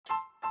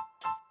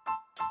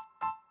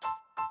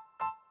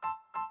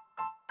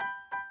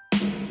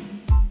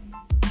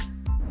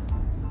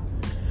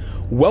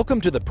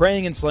Welcome to the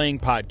Praying and Slaying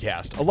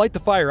Podcast, a Light the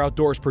Fire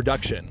Outdoors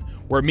production,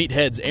 where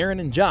meatheads Aaron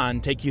and John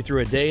take you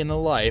through a day in the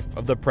life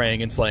of the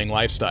praying and slaying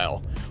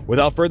lifestyle.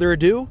 Without further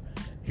ado,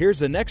 here's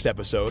the next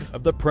episode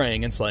of the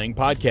Praying and Slaying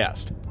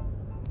Podcast.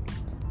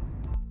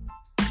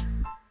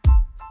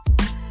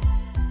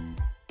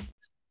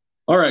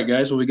 All right,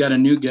 guys. Well, we got a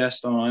new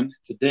guest on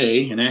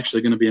today, and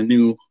actually going to be a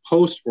new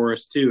host for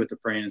us too at the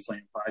Praying and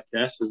Slaying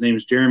Podcast. His name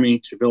is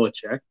Jeremy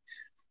Chavilicek,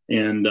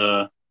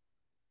 and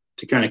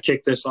to kind of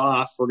kick this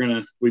off,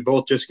 we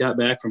both just got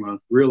back from a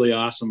really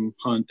awesome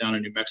hunt down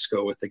in New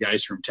Mexico with the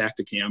guys from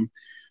Tactacam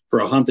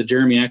for a hunt that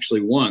Jeremy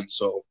actually won.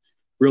 So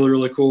really,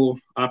 really cool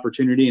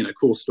opportunity and a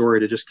cool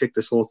story to just kick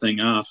this whole thing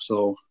off.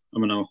 So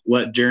I'm going to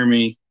let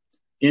Jeremy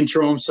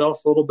intro himself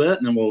a little bit,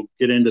 and then we'll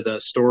get into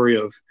the story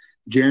of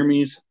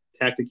Jeremy's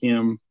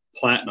Tactacam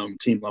Platinum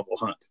team level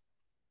hunt.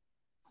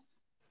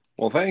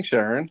 Well, thanks,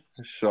 Aaron.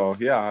 So,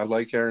 yeah,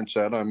 like Aaron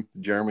said, I'm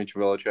Jeremy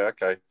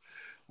Chavilicek. I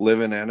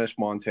live in Ennis,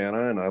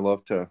 Montana, and I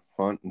love to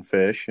hunt and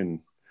fish and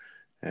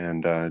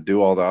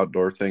do all the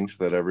outdoor things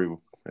that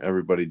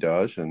everybody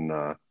does. And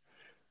I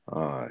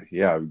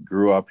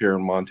grew up here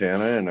in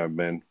Montana, and I've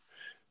been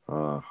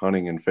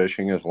hunting and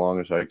fishing as long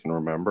as I can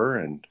remember,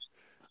 and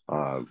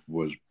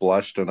was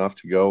blessed enough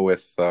to go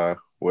with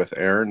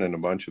Aaron and a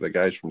bunch of the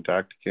guys from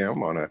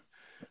Tactacam on a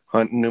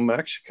hunt in New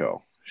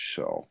Mexico.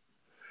 So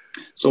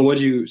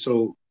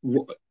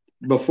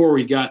before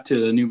we got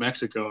to New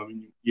Mexico, I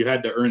mean, you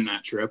had to earn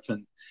that trip,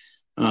 and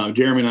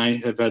Jeremy and I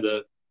have had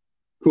the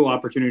cool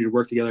opportunity to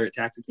work together at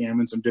Tactacam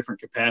in some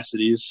different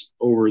capacities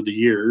over the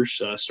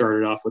years.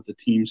 Started off with the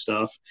team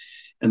stuff,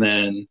 and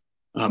then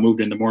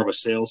moved into more of a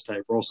sales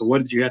type role. So,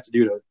 what did you have to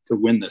do to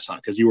win this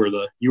hunt? Because you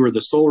were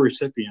the sole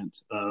recipient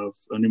of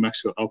a New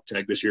Mexico elk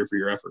tag this year for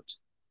your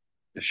efforts.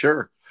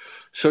 Sure.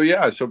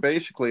 So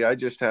basically, I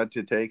just had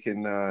to take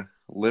and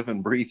live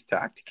and breathe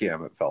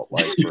Tactacam, it felt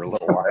like, for a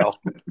little while.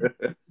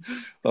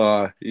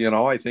 I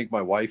think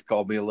my wife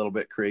called me a little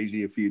bit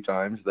crazy a few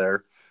times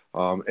there.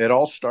 It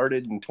all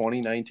started in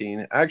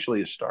 2019. Actually,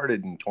 it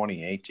started in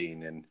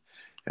 2018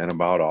 and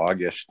about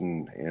August,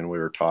 and we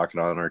were talking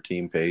on our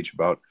team page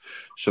about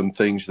some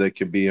things that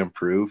could be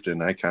improved,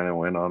 and I kind of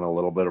went on a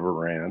little bit of a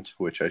rant,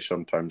 which I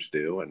sometimes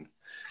do,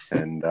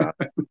 and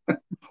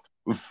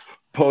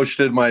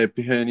posted my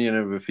opinion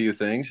of a few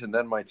things, and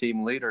then my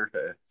team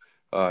leader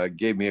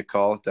gave me a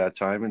call at that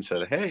time and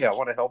said, "Hey, I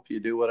want to help you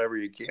do whatever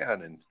you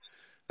can." And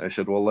I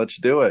said, "Well, let's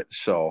do it."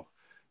 So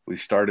we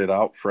started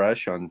out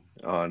fresh on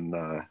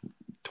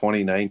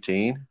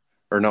 2019,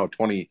 or no,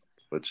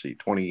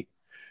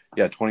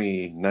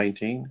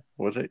 2019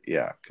 was it?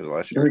 Yeah, because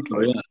last year.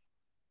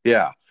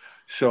 Yeah.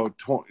 So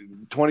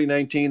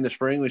 2019, the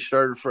spring, we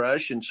started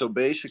fresh, and so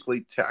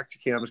basically,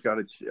 Tactacam's got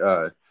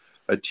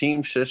a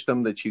team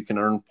system that you can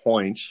earn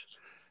points,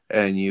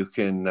 and you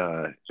can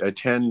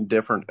attend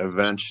different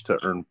events to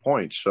earn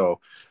points. So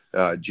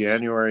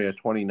January of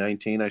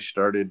 2019, I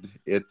started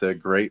at the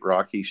Great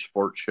Rocky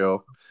Sports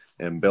Show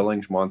in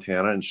Billings,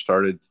 Montana, and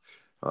started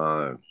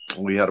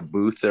we had a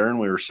booth there, and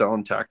we were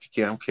selling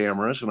Tactacam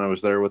cameras, and I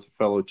was there with a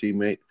fellow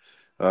teammate,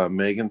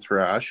 Megan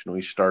Thrash, and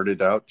we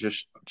started out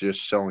just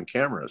selling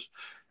cameras.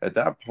 At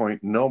that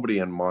point, nobody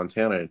in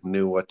Montana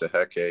knew what the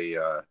heck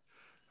a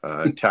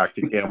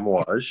Tactacam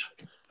was.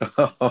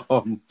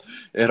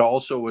 It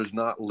also was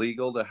not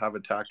legal to have a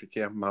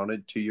Tactacam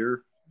mounted to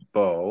your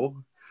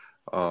bow.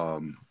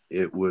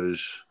 It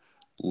was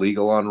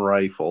legal on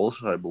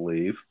rifles, I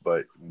believe,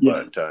 but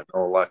no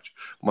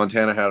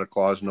Montana had a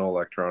clause, no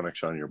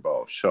electronics on your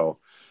bow. So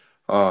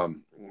I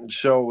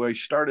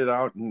started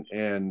out,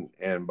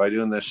 and by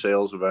doing this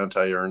sales event,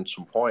 I earned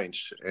some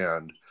points.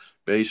 And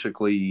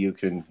basically, you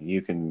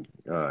can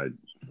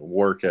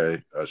work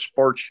a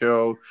sports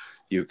show.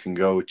 You can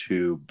go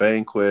to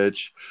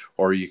banquets,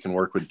 or you can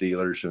work with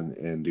dealers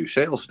and do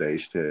sales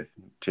days to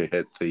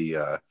hit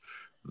the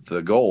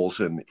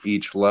goals. And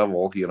each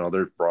level,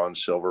 there's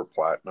bronze, silver,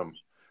 platinum,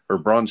 or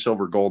bronze,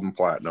 silver, gold, and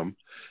platinum.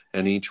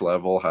 And each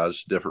level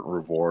has different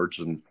rewards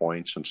and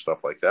points and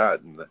stuff like that.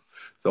 And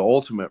the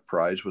ultimate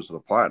prize was the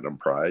platinum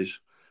prize,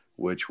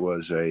 which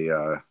was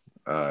a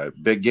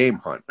big game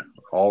hunt,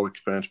 all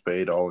expense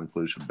paid, all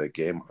inclusive big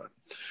game hunt.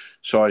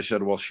 So I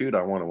said, well, shoot,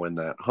 I want to win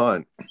that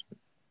hunt.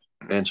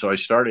 And so I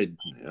started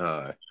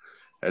at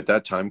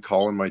that time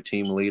calling my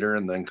team leader,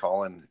 and then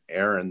calling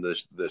Aaron, the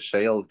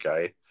sales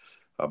guy,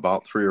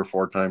 about 3 or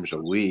 4 times a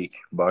week,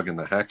 bugging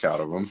the heck out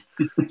of him,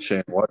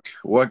 saying,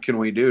 what can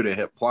we do to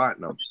hit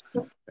platinum?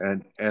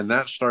 And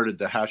that started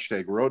the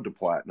hashtag Road to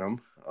Platinum.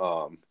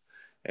 So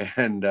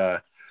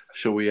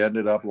we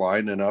ended up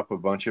lining up a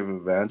bunch of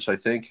events. I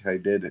think I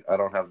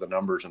don't have the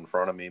numbers in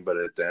front of me, but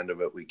at the end of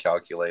it, we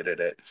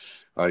calculated it.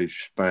 I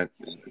spent,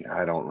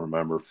 I don't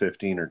remember,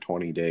 15 or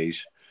 20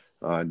 days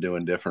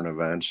doing different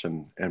events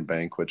and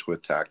banquets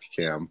with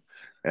Tactacam.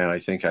 And I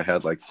think I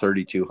had like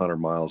 3,200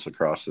 miles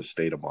across the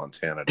state of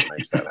Montana to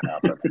make that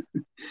happen.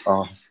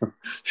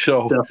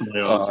 So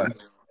definitely awesome.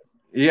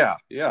 Yeah,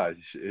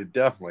 it's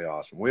definitely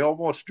awesome. We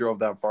almost drove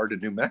that far to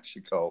New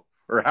Mexico,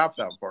 or half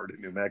that far to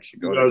New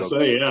Mexico. I was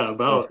say, yeah,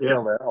 about, yeah.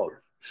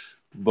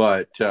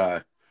 but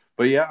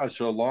yeah,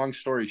 so long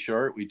story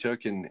short, we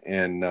took and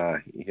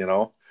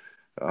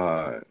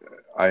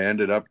I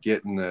ended up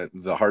getting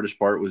the hardest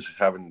part was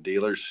having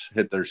dealers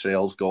hit their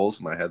sales goals,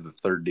 and I had the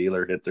third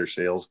dealer hit their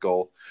sales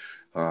goal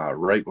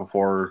right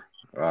before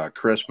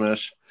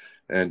Christmas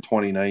in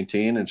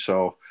 2019. And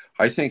so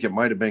I think it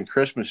might have been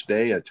Christmas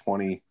Day of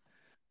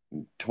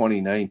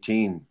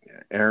 2019.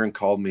 Aaron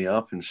called me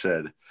up and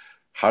said,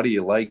 how would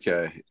you like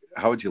a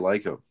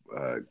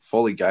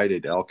fully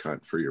guided elk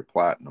hunt for your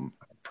platinum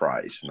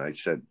prize? And I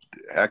said,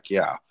 heck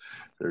yeah,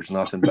 there's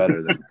nothing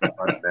better than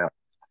hunting that.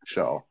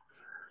 So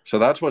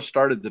that's what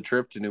started the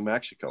trip to New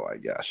Mexico, I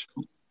guess.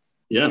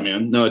 Yeah,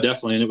 man. No,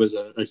 definitely. And it was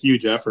a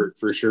huge effort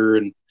for sure.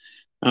 And,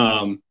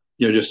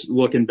 just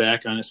looking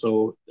back on it.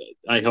 So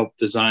I helped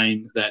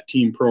design that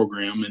team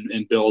program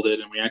and build it.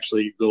 And we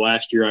actually, the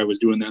last year I was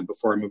doing that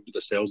before I moved to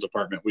the sales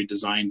department, we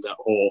designed that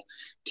whole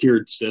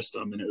tiered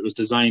system. And it was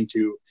designed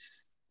to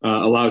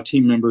allow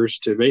team members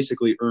to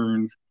basically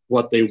earn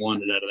what they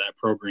wanted out of that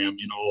program,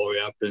 all the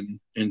way up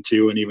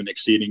into and even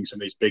exceeding some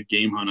of these big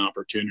game hunt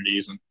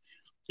opportunities. And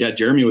yeah,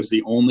 Jeremy was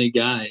the only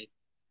guy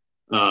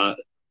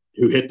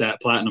who hit that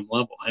platinum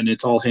level, and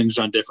it's all hinged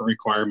on different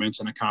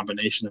requirements and a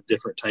combination of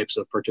different types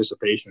of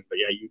participation. But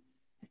yeah,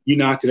 you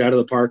knocked it out of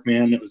the park,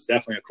 man. It was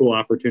definitely a cool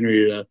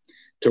opportunity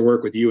to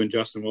work with you and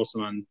Justin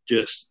Wilson on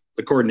just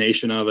the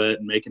coordination of it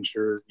and making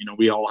sure,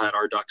 we all had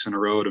our ducks in a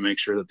row to make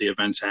sure that the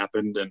events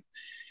happened and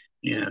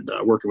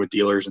working with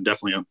dealers, and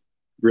definitely a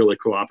really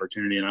cool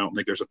opportunity. And I don't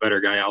think there's a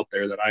better guy out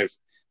there that I've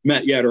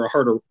met yet, or a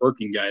harder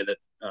working guy that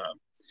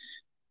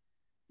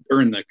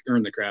earned the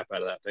crap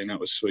out of that thing. That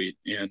was sweet.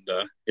 And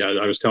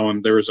I was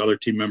telling, there was other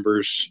team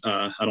members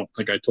I don't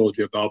think I told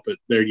you about, but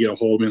they'd get a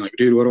hold of me like,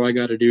 dude, what do I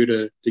got to do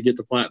to get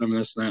the platinum and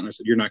this and that? And I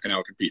said, you're not going to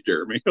outcompete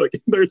Jeremy. Like,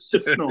 there's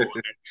just no way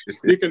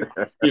you can,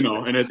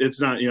 and it's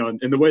not,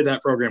 and the way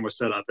that program was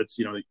set up, it's,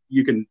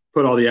 you can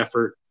put all the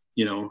effort,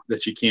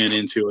 that you can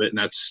into it, and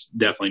that's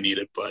definitely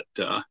needed. But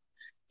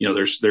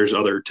there's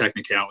other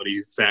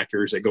technicality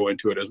factors that go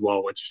into it as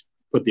well, which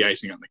put the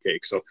icing on the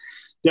cake. So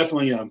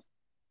definitely,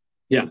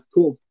 yeah,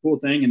 cool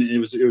thing. And it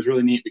was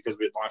really neat because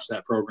we had launched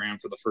that program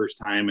for the first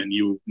time, and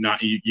you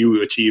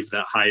achieved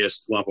that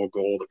highest level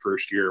goal the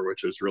first year,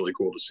 which was really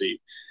cool to see.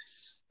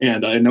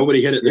 And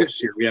nobody hit it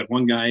this year. We had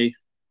one guy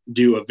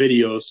do a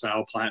video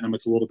style platinum.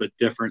 It's a little bit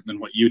different than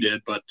what you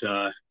did, but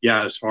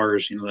as far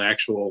as the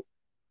actual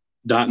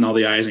dotting all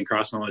the I's and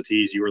crossing all the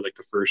T's, you were like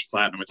the first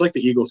platinum. It's like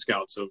the Eagle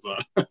Scouts of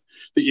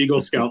the Eagle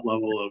Scout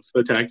level of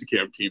the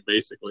Tacticam team,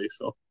 basically.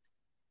 So.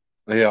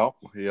 Yeah,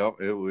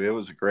 it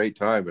was a great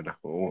time, and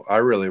I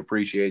really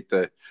appreciate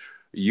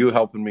you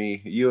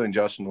and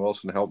Justin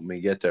Wilson helping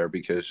me get there,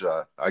 because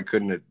I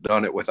couldn't have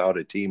done it without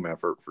a team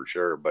effort for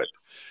sure. But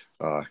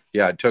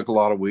it took a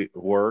lot of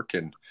work,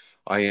 and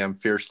I am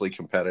fiercely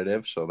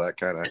competitive, so that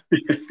kind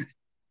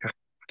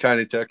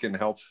of took and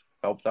helped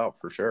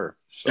out for sure.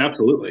 So.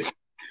 Absolutely.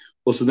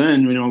 Well, so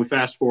then we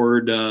fast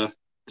forward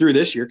through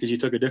this year, because you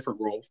took a different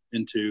role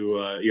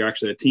into you're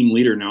actually a team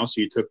leader now.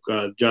 So you took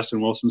Justin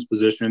Wilson's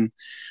position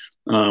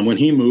when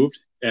he moved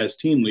as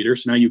team leader.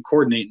 So now you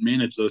coordinate and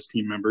manage those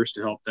team members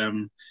to help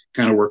them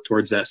kind of work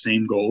towards that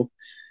same goal.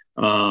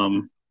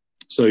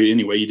 So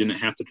anyway, you didn't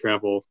have to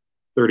travel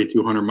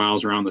 3,200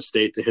 miles around the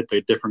state to hit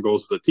the different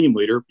goals as a team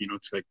leader.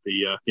 It's like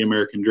the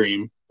American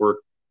dream: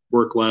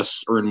 work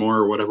less, earn more,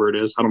 or whatever it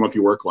is. I don't know if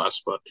you work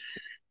less, but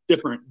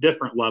different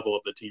level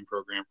of the team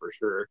program for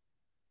sure.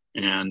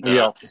 And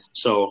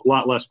so a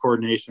lot less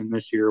coordination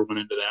this year went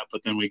into that.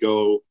 But then we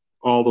go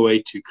all the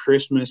way to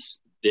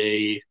Christmas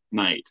Day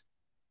night.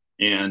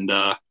 And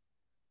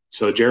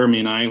so Jeremy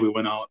and we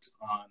went out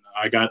on,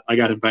 I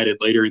got invited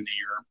later in the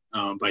year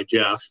by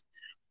Jeff,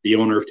 the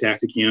owner of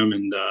Tacticam.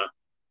 And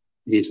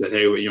he said,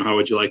 hey, how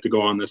would you like to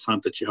go on this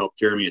hunt that you helped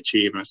Jeremy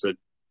achieve? And I said,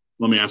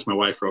 let me ask my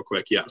wife real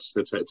quick. Yes,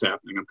 it's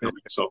happening. I'm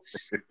coming. So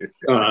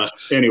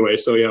anyway,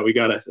 so yeah,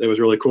 it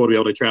was really cool to be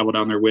able to travel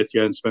down there with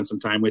you and spend some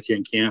time with you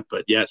in camp.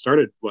 But yeah, it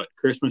started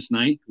Christmas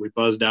night. We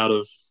buzzed out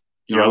of,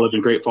 I live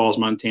in Great Falls,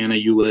 Montana.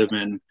 You live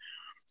in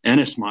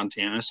Ennis,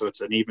 Montana. So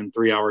it's an even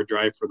 3-hour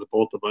drive for the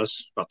both of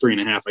us, about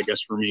 3.5, I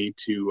guess, for me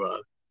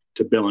to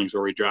Billings,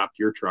 where we dropped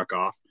your truck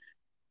off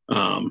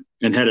and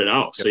headed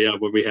out. So yeah,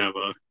 we have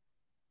a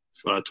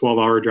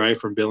 12-hour drive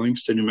from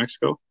Billings to New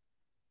Mexico.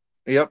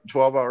 Yep,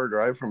 12-hour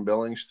drive from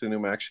Billings to New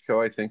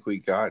Mexico. I think we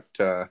got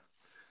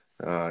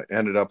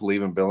ended up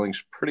leaving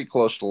Billings pretty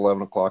close to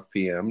 11 o'clock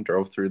p.m.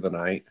 Drove through the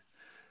night,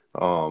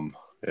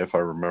 if I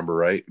remember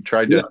right.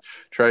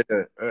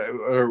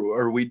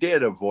 We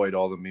did avoid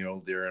all the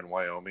mule deer in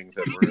Wyoming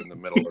that were in the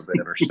middle of the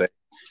interstate.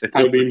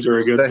 High beams are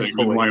a good thing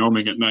in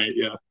Wyoming at night.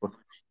 Yeah.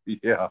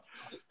 Yeah.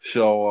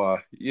 So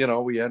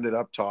we ended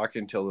up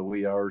talking till the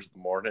wee hours of the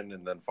morning,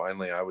 and then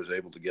finally I was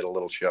able to get a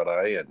little shut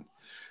eye, and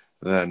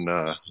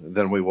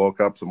then we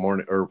woke up the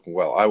morning,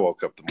 I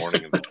woke up the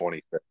morning of the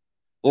 25th.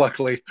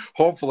 Luckily,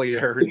 hopefully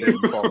Aaron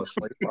didn't fall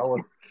asleep.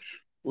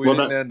 We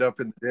didn't end up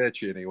in the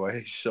ditch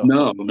anyway. So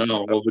no.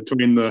 Well,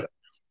 between the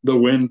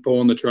wind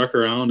pulling the truck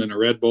around and a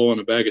Red Bull and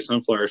a bag of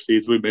sunflower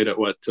seeds, we made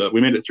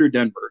it through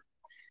Denver.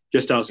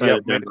 Just outside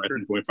of Denver, I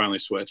think we finally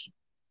switched.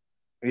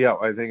 Yeah,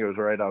 I think it was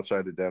right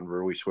outside of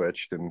Denver. We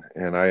switched,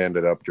 and I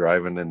ended up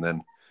driving, and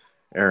then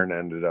Aaron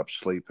ended up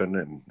sleeping.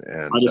 And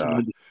I just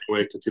wanted to stay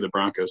awake to see the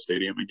Broncos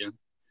stadium again.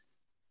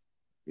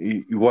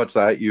 What's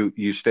that?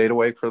 You stayed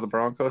awake for the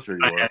Broncos, or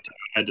I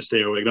had to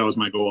stay awake. That was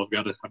my goal.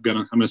 I'm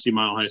gonna see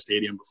Mile High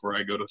Stadium before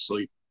I go to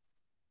sleep.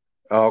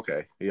 Oh,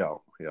 okay. Yeah.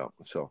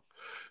 So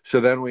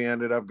then we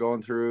ended up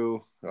going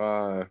through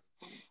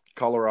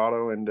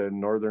Colorado into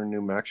northern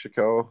New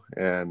Mexico,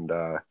 and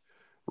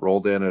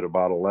rolled in at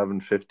about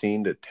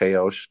 11:15 to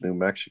Taos, New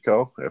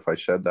Mexico. If I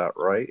said that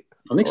right,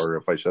 or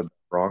if I said that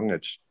wrong,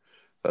 that's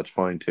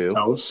fine too.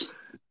 Taos,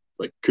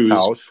 like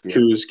Coos,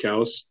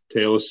 Taos.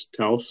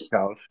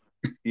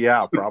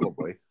 Yeah,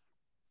 probably.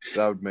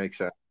 That would make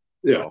sense.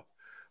 Yeah.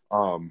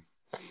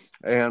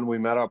 And we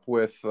met up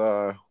with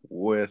the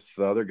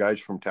other guys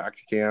from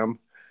Tacticam,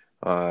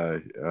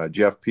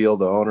 Jeff Peel,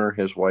 the owner,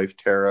 his wife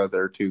Tara,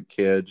 their two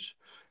kids,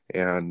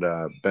 and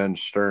Ben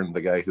Stern,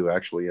 the guy who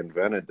actually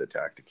invented the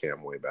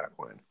Tacticam way back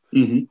when.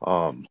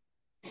 Mm-hmm.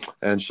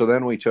 And so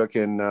then we took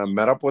and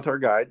met up with our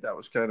guide. That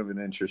was kind of an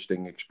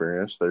interesting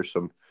experience. There's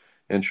some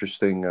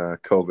interesting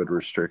COVID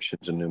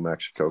restrictions in New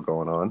Mexico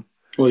going on.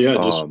 Well, yeah,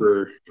 just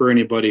for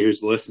anybody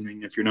who's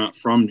listening, if you're not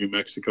from New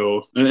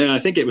Mexico, and I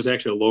think it was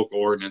actually a local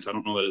ordinance. I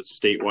don't know that it's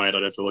statewide.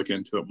 I'd have to look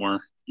into it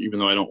more, even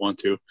though I don't want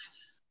to.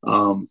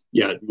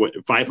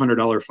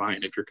 $500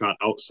 fine if you're caught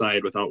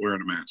outside without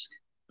wearing a mask.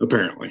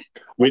 Apparently,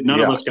 none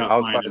of us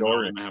got fined and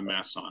didn't have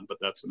masks on, but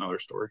that's another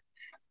story.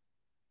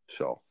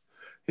 So,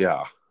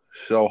 yeah.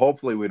 So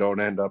hopefully we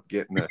don't end up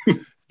getting a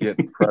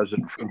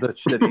present from the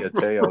city of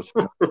Taos,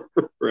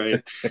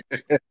 right?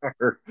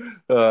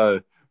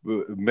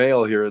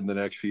 Mail here in the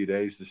next few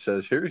days that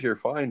says, "Here's your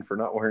fine for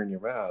not wearing your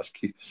mask."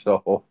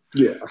 So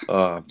yeah.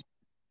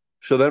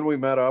 So then we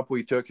met up.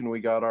 We took and we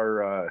got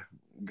our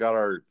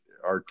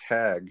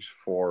tags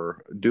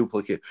for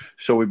duplicate.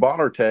 So we bought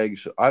our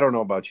tags. I don't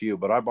know about you,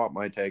 but I bought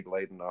my tag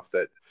late enough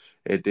that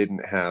it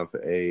didn't have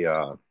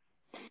a.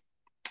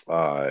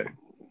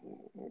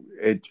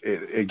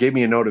 It gave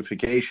me a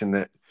notification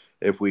that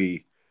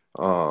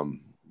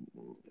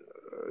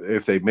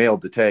if they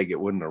mailed the tag, it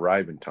wouldn't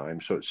arrive in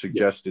time. So it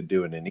suggested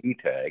doing an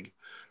e-tag.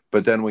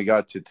 But then we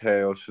got to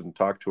Taos and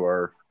talked to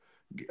our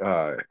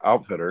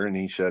outfitter, and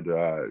he said,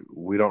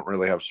 we don't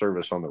really have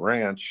service on the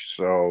ranch.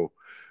 So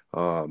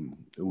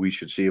we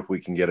should see if we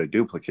can get a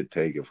duplicate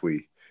tag if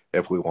we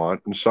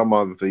want. And some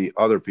of the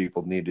other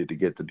people needed to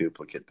get the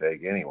duplicate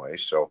tag anyway.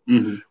 So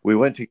we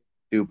went to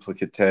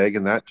duplicate tag,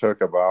 and that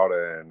took about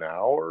an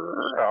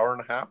hour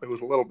and a half. It was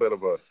a little bit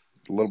of a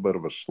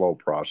slow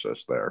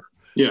process there.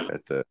 Yeah.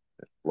 At the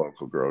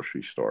local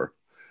grocery store.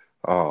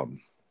 But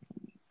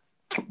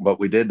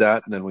we did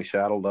that, and then we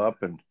saddled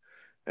up and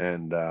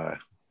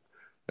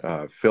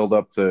filled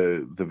up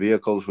the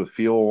vehicles with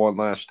fuel one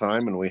last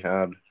time, and we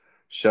had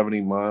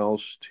 70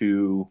 miles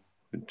to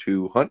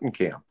hunting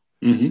camp.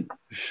 Mm-hmm.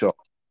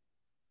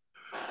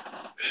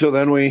 So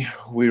then we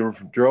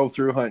drove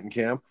through hunting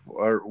camp,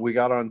 or we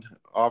got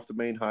off the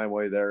main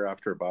highway there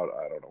after about,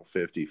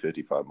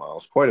 55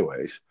 miles, quite a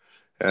ways,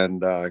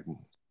 and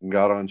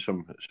got on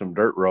some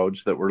dirt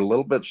roads that were a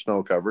little bit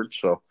snow covered,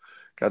 so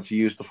got to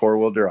use the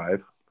 4-wheel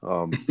drive.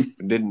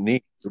 Didn't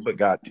need to, but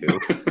got to.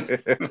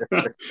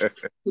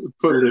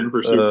 Put it in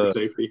for super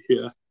safety.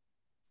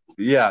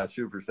 Yeah,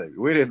 super safety.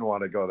 We didn't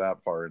want to go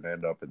that far and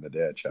end up in the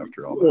ditch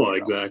after all that. Well,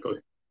 exactly.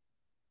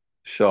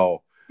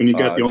 So when you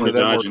got the only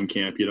Dodge in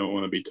camp, you don't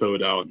want to be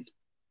towed out.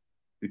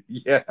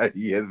 Yeah,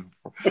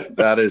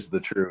 that is the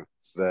truth.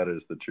 That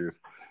is the truth.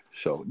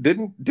 So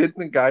didn't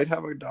the guide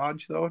have a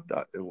Dodge though?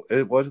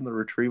 It wasn't the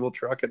retrieval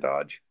truck a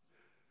Dodge.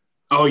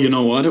 Oh, you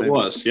know what? It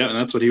was. Yeah, and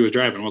that's what he was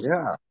driving.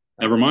 Yeah.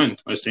 Never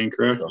mind. I stand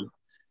corrected.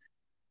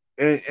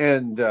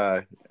 And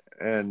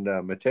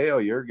Mateo,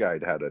 your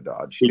guide had a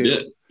Dodge too. He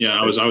did. Yeah,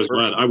 I was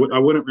glad. I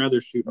wouldn't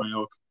rather shoot my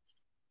elk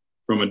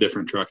from a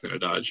different truck than a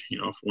Dodge.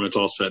 You know, when it's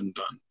all said and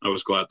done, I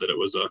was glad that it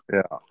was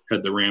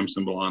had the Ram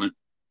symbol on it.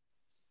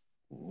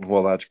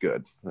 Well, that's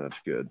good. That's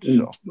good.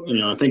 So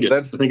I think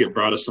it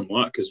brought us some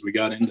luck because we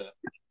got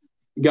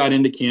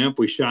into camp.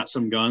 We shot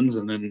some guns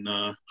and then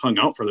hung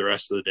out for the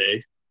rest of the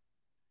day,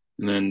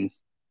 and then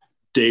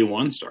day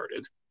one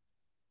started.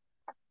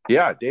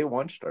 Yeah, day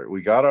one started.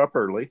 We got up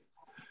early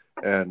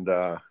and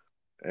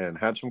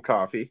had some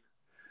coffee,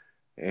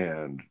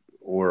 and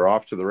we're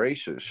off to the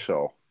races.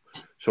 So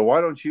why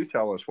don't you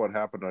tell us what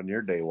happened on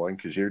your day one?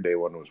 Because your day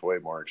one was way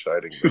more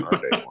exciting than our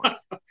day one.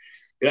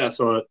 Yeah,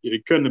 so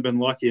it couldn't have been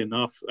lucky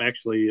enough.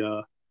 Actually,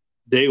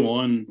 day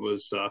one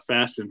was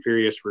fast and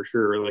furious for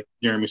sure. Like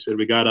Jeremy said,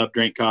 we got up,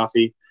 drank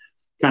coffee,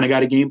 kind of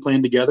got a game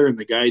plan together, and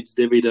the guides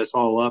divvied us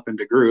all up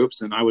into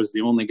groups. And I was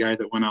the only guy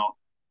that went out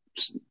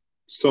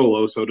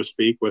solo, so to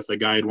speak, with a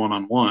guide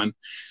one-on-one.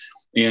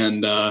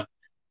 And I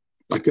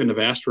couldn't have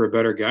asked for a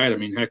better guide. I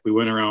mean, heck, we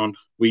went around.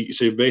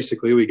 So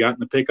basically, we got in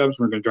the pickups.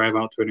 We're going to drive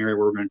out to an area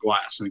where we're going to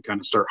glass and kind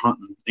of start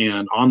hunting.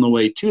 And on the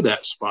way to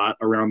that spot,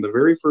 around the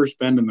very first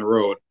bend in the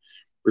road,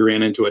 we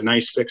ran into a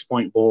nice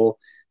 6-point bull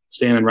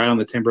standing right on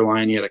the timber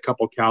line. He had a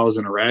couple cows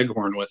and a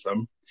raghorn with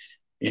him.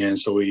 And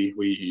so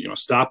we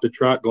stopped the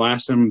truck,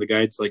 glassed him. The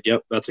guide's like,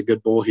 yep, that's a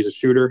good bull. He's a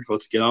shooter.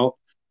 Let's get out.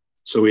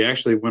 So we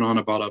actually went on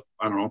about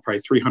probably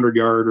 300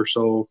 yard or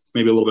so,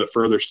 maybe a little bit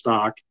further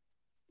stock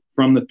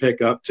from the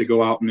pickup to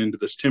go out and into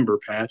this timber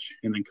patch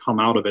and then come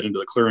out of it into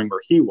the clearing where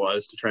he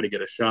was to try to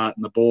get a shot.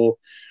 And the bull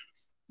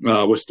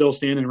was still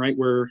standing right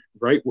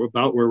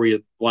about where we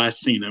had last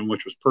seen him,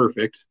 which was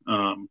perfect.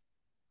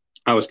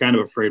 I was kind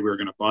of afraid we were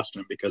going to bust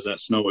him because that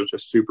snow was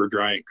just super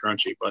dry and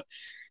crunchy, but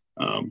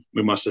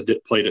we must have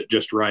played it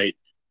just right.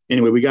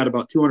 Anyway, we got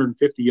about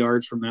 250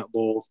 yards from that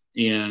bull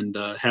and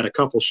had a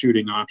couple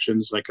shooting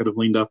options. I could have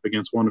leaned up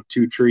against one of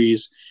two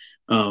trees.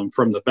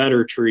 From the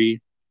better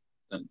tree,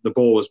 the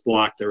bull was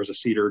blocked. There was a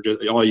cedar.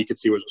 All you could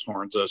see was his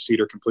horns. A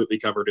cedar completely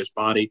covered his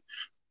body.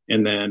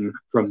 And then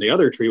from the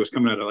other tree was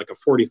coming at like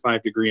a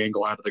 45-degree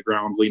angle out of the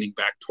ground, leaning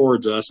back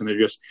towards us. And it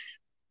just,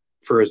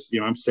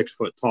 I'm 6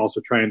 foot tall,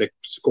 so trying to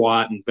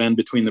squat and bend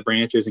between the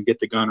branches and get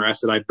the gun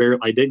rested.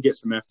 I did get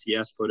some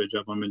FTS footage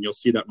of him, and you'll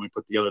see that when we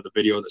put together the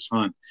video of this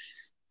hunt.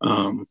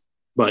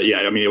 But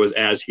yeah, it was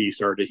as he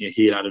started,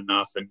 he had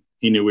enough, and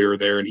he knew we were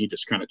there, and he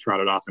just kind of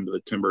trotted off into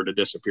the timber to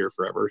disappear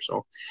forever.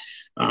 So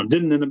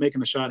didn't end up making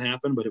the shot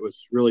happen, but it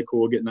was really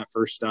cool getting that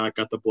first stock,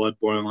 got the blood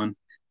boiling.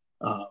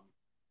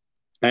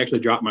 I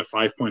actually dropped my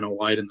 5.0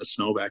 wide in the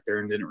snow back there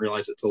and didn't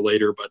realize it till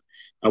later, but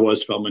I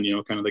was filming,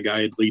 kind of the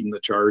guy leading the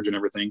charge and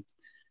everything.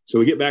 So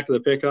we get back to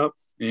the pickup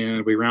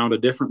and we round a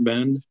different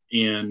bend,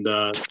 and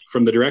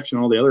from the direction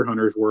all the other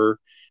hunters were,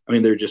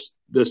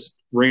 this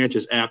ranch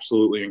is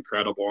absolutely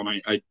incredible.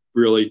 And I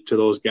really, to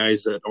those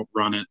guys that don't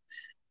run it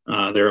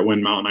there at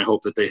Wind Mountain, I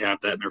hope that they have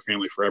that in their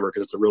family forever,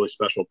 because it's a really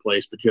special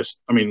place. But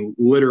just,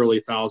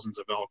 literally thousands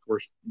of elk. We're,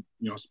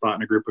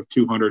 spotting a group of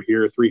 200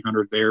 here,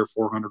 300 there,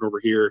 400 over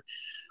here.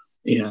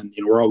 And,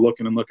 we're all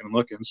looking and looking and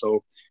looking.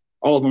 So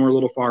all of them were a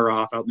little far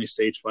off out in these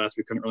sage flats.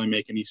 We couldn't really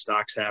make any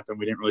stocks happen.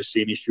 We didn't really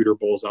see any shooter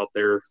bulls out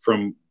there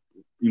from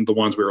the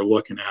ones we were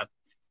looking at.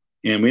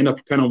 And we ended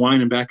up kind of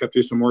winding back up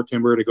through some more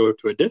timber to go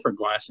to a different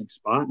glassing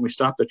spot. And we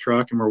stopped the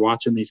truck and we're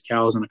watching these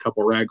cows and a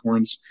couple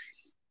raghorns,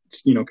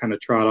 kind of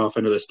trot off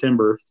into this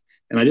timber.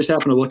 And I just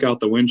happened to look out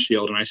the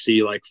windshield and I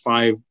see like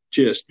 5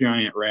 just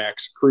giant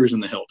racks cruising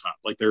the hilltop.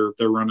 Like they're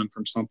running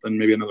from something,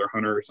 maybe another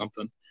hunter or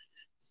something.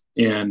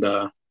 And,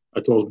 I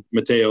told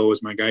Mateo,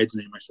 was my guide's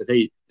name. I said,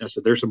 hey,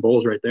 there's some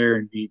bulls right there.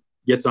 And he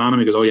gets on him.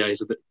 He goes, oh yeah. He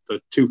said,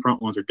 the 2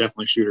 front ones are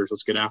definitely shooters.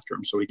 Let's get after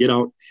them. So we get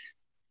out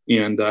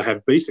and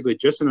have basically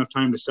just enough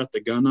time to set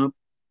the gun up.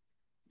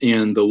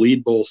 And the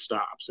lead bull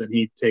stops and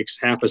he takes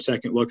half a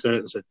second, looks at it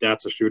and said,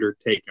 that's a shooter,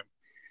 take him.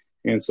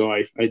 And so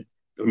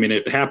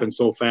it happened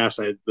so fast.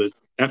 The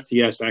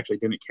FTS actually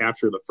didn't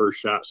capture the first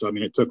shot. So,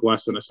 it took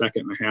less than a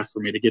second and a half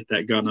for me to get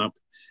that gun up,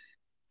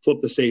 flip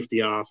the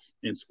safety off,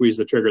 and squeeze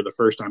the trigger the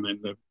first time.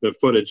 And the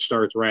footage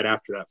starts right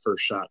after that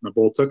first shot. And the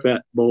bull took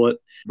that bullet.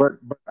 But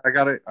I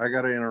gotta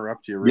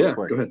interrupt you real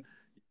quick. Go ahead.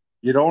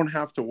 You don't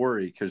have to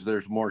worry because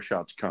there's more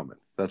shots coming.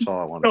 That's all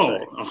I want to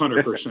say.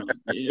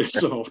 100%.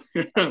 So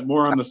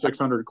more on the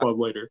 600 club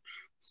later.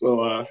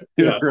 So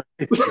yeah.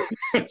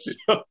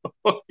 So,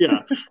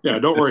 yeah.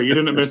 Don't worry. You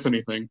didn't miss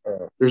anything.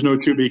 There's no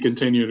to be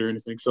continued or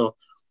anything. So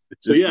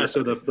yeah,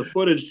 so the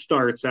footage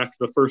starts after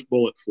the first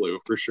bullet flew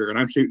for sure. And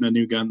I'm shooting a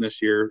new gun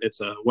this year. It's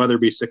a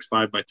Weatherby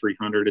 6.5 by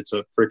 300. It's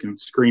a freaking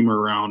screamer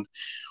round,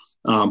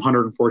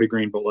 140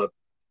 grain bullet.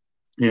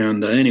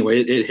 And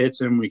anyway, it hits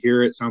him. We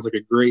hear it. Sounds like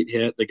a great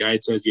hit. The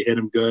guide says you hit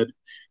him good.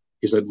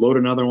 He said, load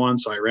another one.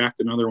 So I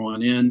racked another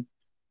one in,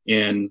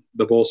 and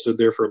the bull stood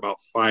there for about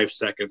 5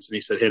 seconds. And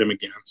he said, hit him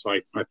again. So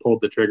I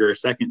pulled the trigger a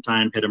second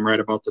time, hit him right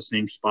about the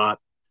same spot.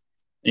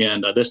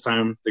 And this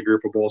time the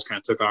group of bulls kind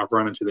of took off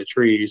running to the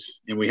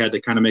trees, and we had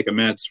to kind of make a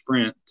mad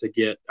sprint to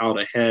get out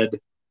ahead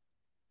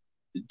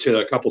to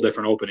a couple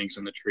different openings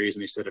in the trees.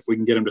 And he said, if we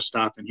can get him to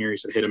stop in here, he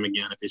said, hit him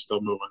again if he's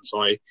still moving.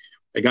 So I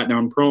got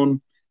down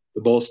prone.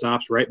 The bull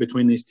stops right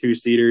between these 2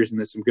 cedars, and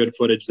there's some good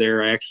footage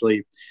there.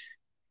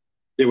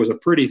 It was a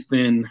pretty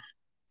thin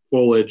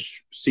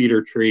foliage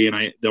cedar tree,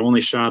 and the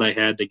only shot I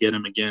had to get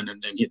him again,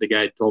 and the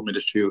guy told me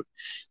to shoot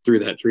through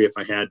that tree if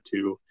I had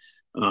to,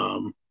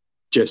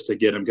 just to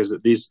get him, because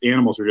these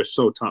animals are just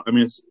so tough.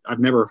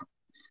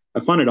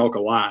 I've hunted elk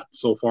a lot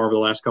so far over the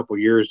last couple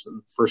of years,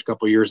 the first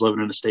couple of years living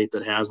in a state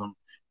that has them,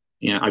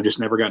 and I've just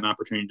never got an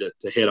opportunity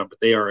to hit them. But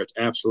they are an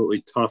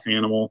absolutely tough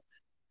animal.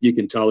 You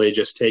can tell they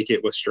just take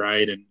it with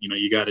stride, and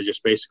you got to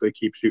just basically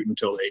keep shooting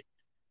until they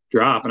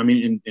drop.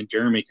 And and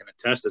Jeremy can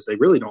attest this. They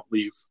really don't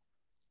leave.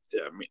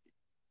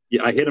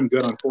 I hit them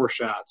good on 4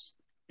 shots,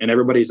 and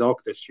everybody's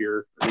elk this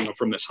year,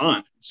 from this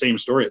hunt, same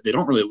story. They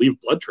don't really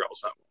leave blood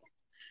trails that well.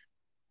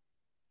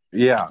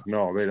 Yeah,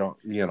 no, they don't.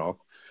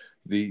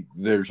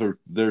 There's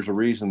a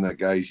reason that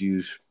guys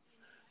use,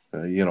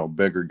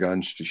 bigger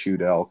guns to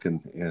shoot elk,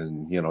 and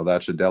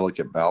that's a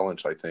delicate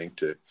balance, I think,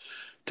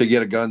 to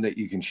get a gun that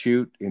you can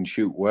shoot and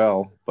shoot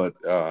well, but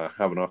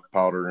have enough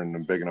powder and a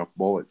big enough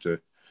bullet to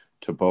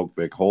poke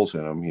big holes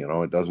in them.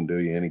 It doesn't do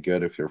you any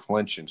good if you're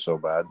flinching so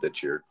bad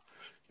that you're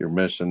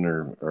missing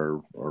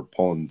or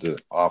pulling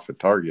off a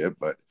target.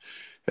 But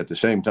at the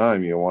same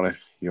time, you want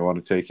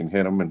to take and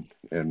hit them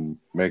and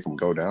make them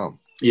go down.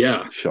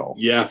 Yeah. So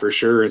yeah, for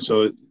sure. And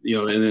so,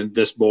 and then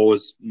this bull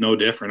was no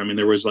different. I mean,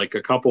 there was like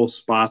a couple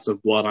spots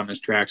of blood on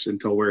his tracks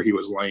until where he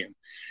was laying.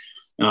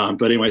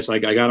 But anyway, so I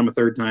got him a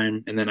third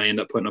time, and then I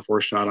ended up putting a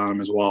fourth shot on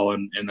him as well.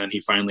 And then he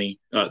finally,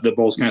 the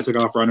bulls kind of took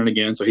off running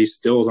again. So he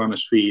still was on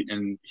his feet,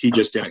 and he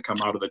just didn't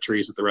come out of the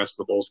trees that the rest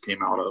of the bulls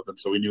came out of. And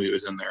so we knew he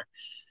was in there.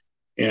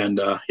 And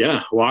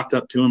walked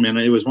up to him, and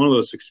it was one of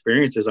those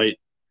experiences.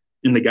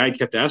 And the guy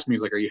kept asking me,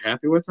 he's like, "Are you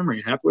happy with him? Are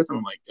you happy with him?"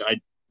 I'm like, I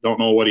don't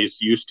know what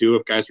he's used to,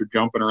 if guys are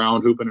jumping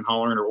around, hooping and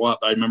hollering or what.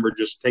 But I remember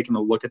just taking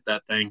a look at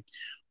that thing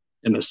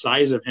and the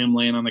size of him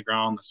laying on the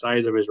ground, the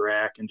size of his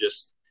rack, and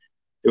just,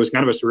 it was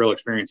kind of a surreal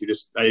experience.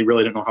 I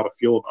really didn't know how to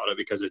feel about it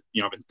because I've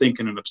been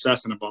thinking and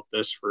obsessing about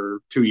this for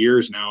 2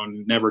 years now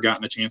and never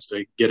gotten a chance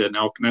to get an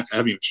elk. I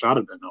haven't even shot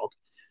at an elk.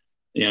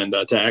 And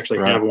to actually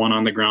have one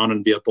on the ground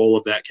and be a bull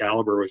of that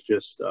caliber was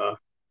just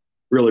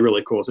really,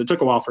 really cool. So it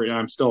took a while for it.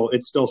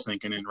 It's still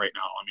sinking in right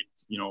now. I mean,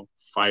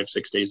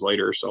 5-6 days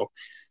later or so.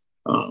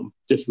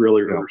 Just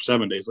really, or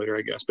 7 days later,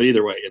 I guess. But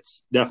either way,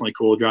 it's definitely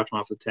cool. Dropped him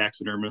off the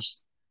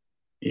taxidermist.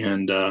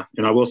 And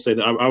I will say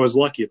that I was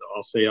lucky, though.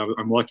 I'll say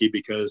I'm lucky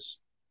because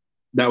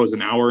that was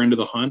an hour into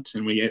the hunt,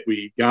 and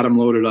we got him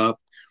loaded up,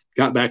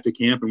 got back to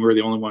camp, and we were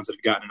the only ones that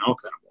had gotten an elk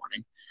that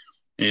morning.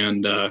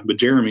 And but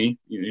Jeremy,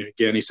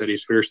 again, he said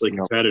he's fiercely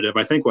competitive.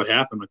 I think what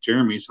happened with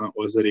Jeremy's hunt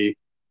was that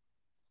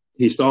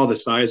he saw the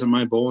size of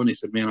my bull, and he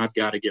said, "Man, I've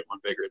got to get one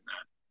bigger than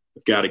that.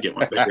 I've got to get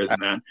one bigger than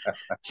that."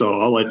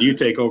 So I'll let you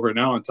take over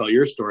now and tell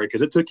your story,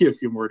 because it took you a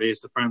few more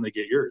days to finally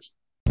get yours.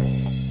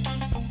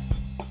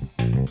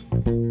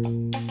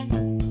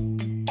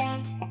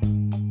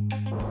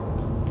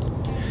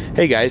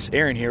 Hey guys,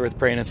 Aaron here with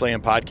Praying and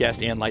Slaying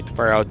Podcast and Light the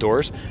Fire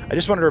Outdoors. I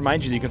just wanted to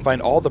remind you that you can find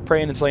all the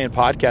Praying and Slaying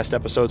Podcast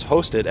episodes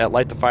hosted at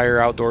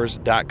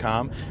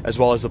lightthefireoutdoors.com, as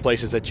well as the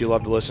places that you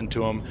love to listen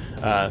to them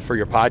for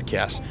your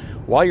podcast.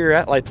 While you're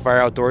at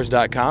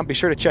lightthefireoutdoors.com, be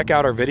sure to check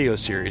out our video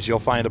series. You'll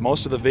find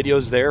most of the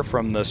videos there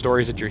from the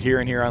stories that you're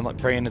hearing here on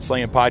Praying and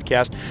Slaying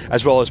Podcast,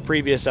 as well as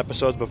previous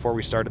episodes before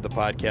we started the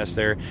podcast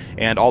there,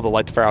 and all the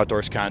Light the Fire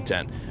Outdoors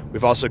content.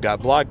 We've also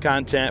got blog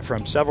content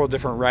from several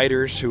different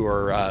writers who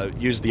are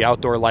use the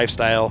outdoor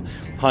lifestyle,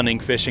 hunting,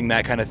 fishing,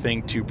 that kind of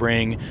thing, to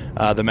bring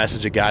the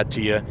message of God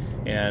to you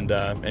and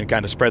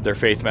kind of spread their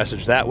faith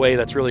message that way.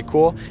 That's really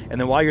cool. And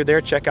then while you're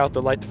there, check out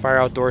the Light the Fire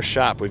Outdoors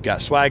shop. We've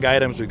got swag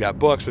items, we've got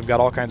books, we've got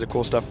all kinds of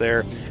cool stuff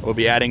there. We'll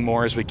be adding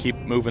more as we keep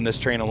moving this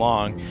train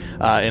along.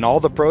 And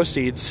all the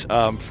proceeds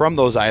from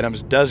those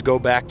items does go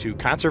back to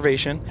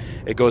conservation.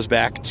 It goes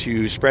back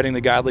to spreading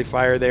the godly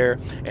fire there,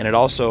 and it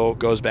also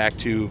goes back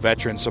to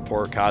veteran support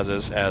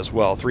causes as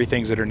well. 3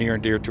 things that are near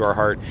and dear to our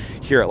heart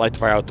here at Light the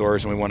Fire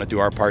Outdoors, and we want to do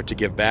our part to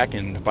give back.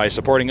 And by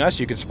supporting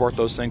us, you can support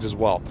those things as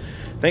well.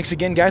 Thanks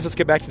again, guys. Let's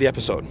get back to the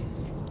episode.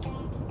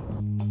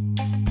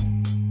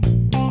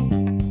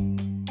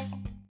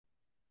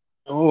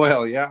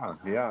 Well,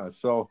 yeah.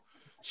 So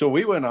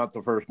we went out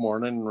the first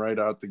morning, right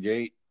out the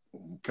gate,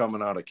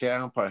 coming out of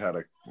camp. I had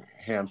a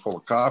handful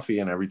of coffee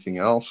and everything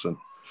else, and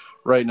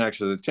right next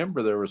to the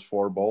timber there was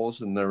 4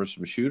 bulls, and there was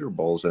some shooter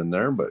bulls in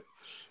there, but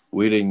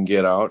we didn't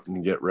get out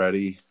and get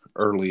ready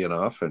early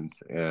enough,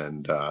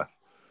 and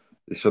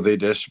so they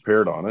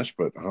disappeared on us.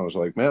 But I was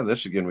like, man,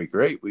 this is gonna be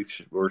great.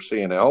 We're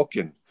seeing elk,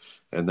 and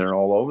they're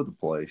all over the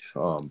place.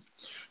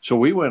 So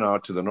we went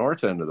out to the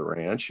north end of the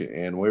ranch,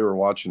 and we were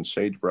watching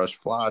Sagebrush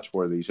Flats,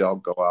 where these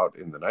elk go out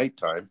in the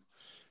nighttime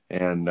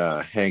and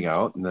hang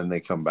out, and then they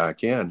come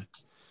back in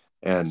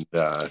and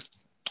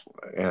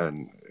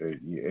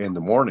in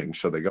the morning.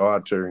 So they go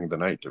out during the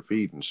night to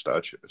feed and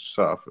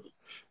stuff,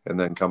 and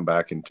then come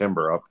back and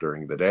timber up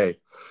during the day.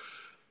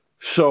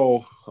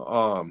 So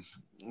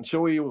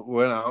we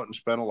went out and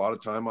spent a lot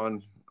of time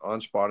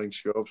on spotting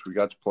scopes. We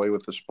got to play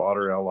with the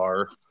Spotter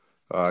LR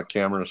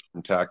cameras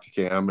from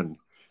Tacticam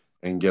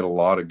and get a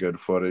lot of good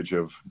footage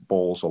of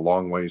bulls a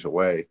long ways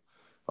away.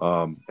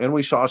 And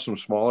we saw some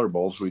smaller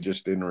bulls. We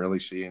just didn't really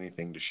see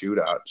anything to shoot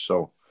at.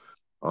 So,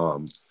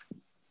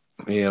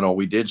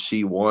 we did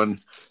see one,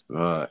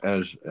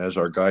 as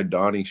our guide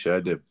Donnie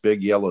said, a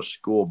big yellow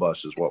school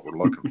bus is what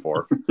we're looking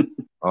for.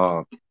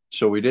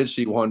 So we did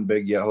see one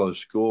big yellow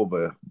school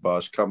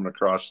bus coming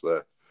across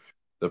the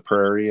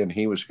prairie, and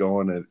he was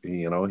going,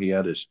 he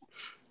had his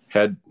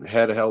head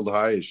held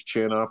high, his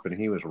chin up, and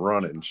he was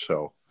running.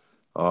 So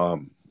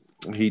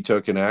he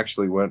took and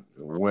actually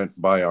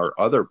went by our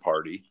other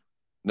party,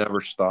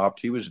 never stopped.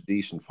 He was a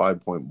decent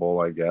 5-point bull,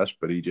 I guess,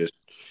 but he just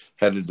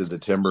headed to the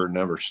timber and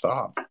never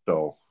stopped.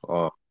 So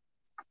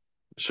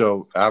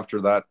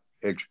after that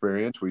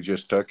experience, we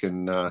just took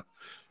and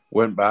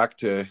went back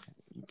to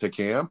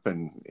camp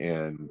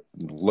and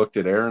looked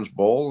at Aaron's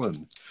bull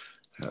and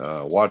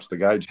watched the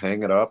guys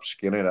hang it up,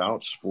 skin it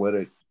out,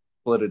 split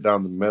it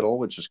down the middle,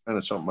 which is kind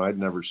of something I'd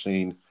never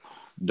seen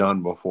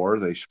done before.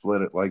 They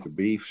split it like a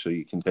beef, so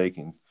you can take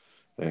and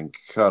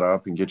cut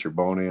up and get your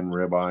bone-in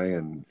ribeye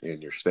and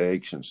your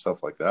steaks and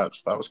stuff like that.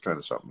 So that was kind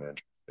of something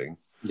interesting.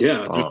 Yeah,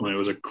 definitely. It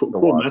was a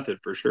cool method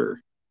for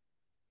sure.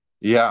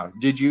 Yeah.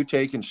 Did you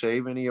take and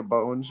save any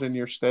bones in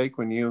your steak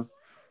when you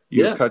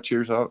Yeah, cut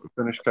yours up,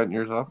 finish cutting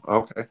yours up?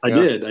 Okay. I Yeah.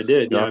 did. I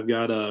did. Yeah,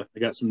 Yeah. I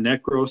got some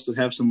neck roasts that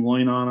have some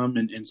loin on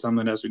them, and some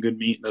that has a good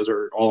meat. Those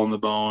are all on the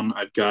bone.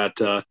 I've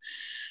got. I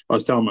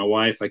was telling my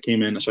wife I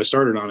came in, so I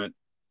started on it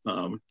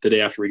the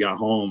day after we got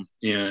home,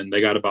 and I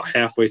got about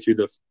halfway through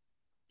the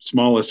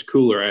smallest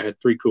cooler. I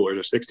had 3 coolers: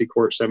 a 60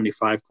 quart,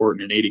 75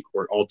 quart, and an 80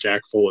 quart, all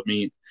jack full of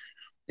meat.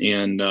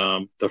 And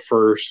the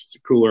first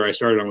cooler I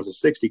started on was a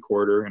 60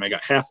 quarter, and I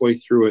got halfway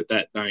through it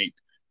that night,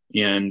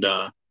 and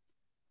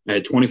I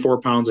had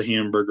 24 pounds of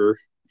hamburger.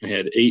 I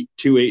had 8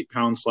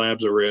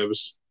 slabs of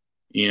ribs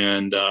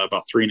and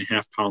about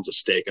 3.5 pounds of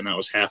steak. And that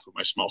was half of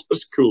my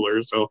smallest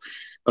cooler. So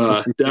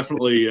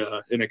definitely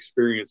an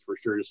experience for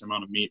sure, just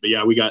amount of meat. But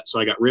yeah,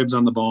 I got ribs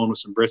on the bone with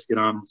some brisket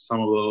on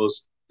some of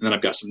those. And then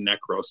I've got some neck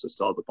roasts that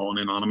still have the bone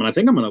in on them. And I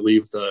think I'm going to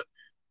leave kind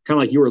of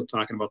like you were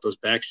talking about those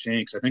back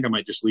shanks. I think I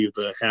might just leave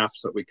the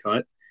halves that we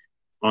cut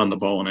on the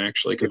bone,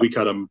 actually, because we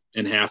cut them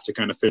in half to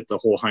kind of fit the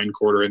whole hind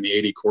quarter in the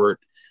 80 quart,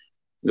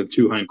 the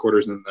 2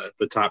 hindquarters, and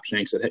the top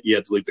shanks that you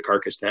had to leave the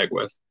carcass tag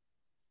with.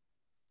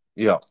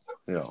 Yeah.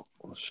 Yeah.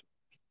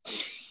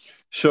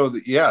 So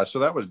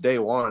that was day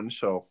one.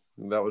 So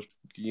that was,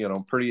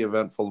 pretty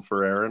eventful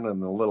for Aaron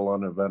and a little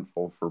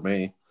uneventful for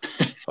me.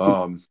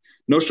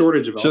 No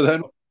shortage of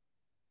alcohol.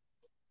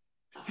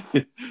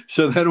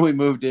 So then we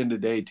moved into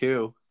day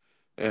two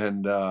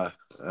and got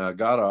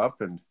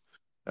up and,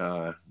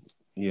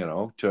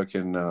 took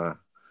and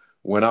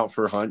went out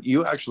for a hunt.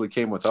 You actually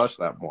came with us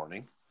that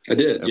morning. I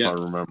did, if I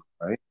remember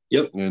right.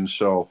 Yep. And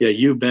so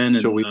you, Ben,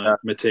 and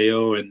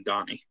Mateo and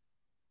Donnie.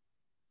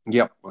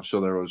 Yep.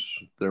 So there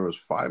was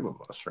 5 of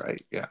us,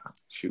 right? Yeah.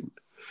 Shoot.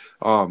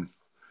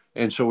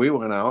 And so we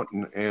went out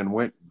and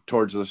went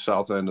towards the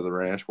south end of the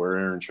ranch where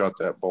Aaron shot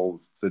that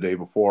bull the day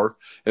before,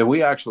 and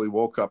we actually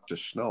woke up to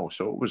snow.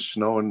 So it was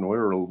snowing. We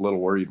were a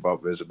little worried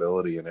about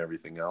visibility and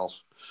everything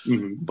else,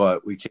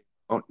 but we came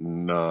out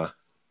and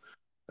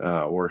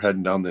we're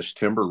heading down this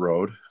timber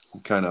road,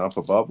 kind of up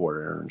above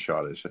where Aaron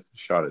shot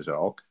his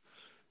elk,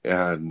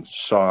 and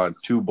saw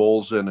 2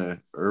 bulls it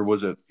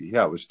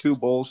was 2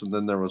 bulls, and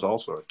then there was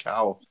also a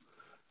cow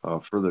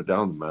further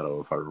down the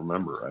meadow, if I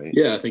remember right.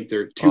 Yeah, I think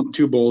there are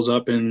two bulls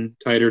up and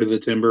tighter to the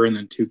timber, and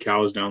then 2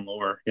 cows down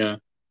lower. Yeah.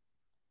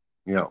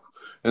 Yeah.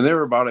 And they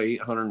were about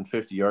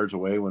 850 yards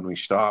away when we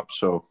stopped.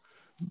 So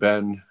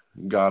Ben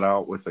got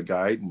out with the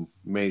guide and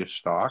made a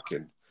stalk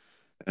and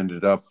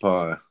ended up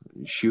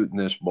shooting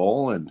this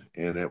bull, and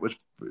it was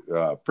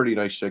a pretty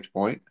nice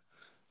 6-point.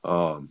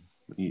 I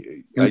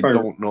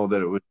don't know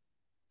that it was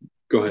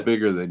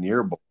bigger than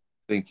your bull.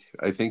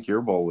 I think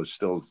your bull was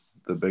still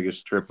the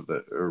biggest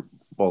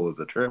bull of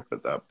the trip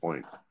at that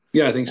point.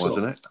 Yeah, I think so.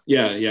 Wasn't it?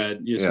 Yeah.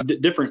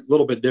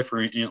 Little bit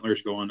different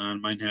antlers going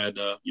on. Mine had,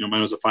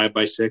 mine was a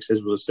 5x6.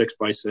 His was a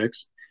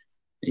 6x6,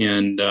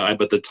 and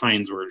but the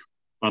tines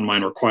on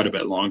mine were quite a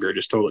bit longer.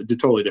 Just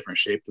totally different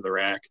shape to the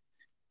rack.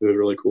 It was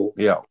really cool.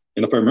 Yeah.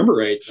 And if I remember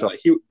right,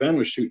 Ben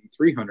was shooting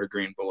 300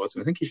 grain bullets,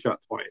 and I think he shot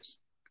twice.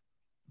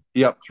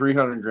 Yep,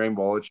 300 grain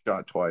bullets,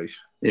 shot twice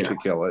to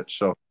kill it.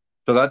 So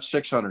that's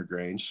 600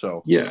 grains.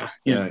 So yeah.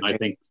 I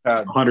think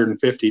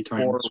 150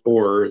 times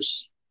 4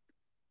 is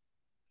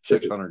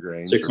 600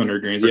 grains. 600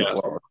 grains, yeah.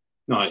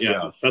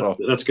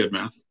 That's good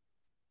math.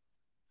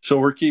 So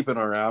we're keeping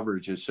our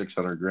average at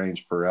 600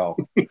 grains per elk.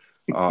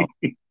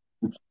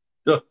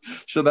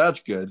 So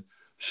that's good.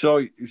 So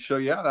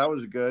yeah, that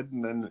was good.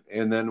 And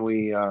then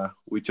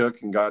we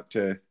took and got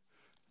to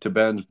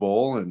Ben's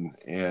bull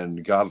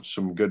and got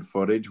some good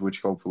footage,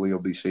 which hopefully you'll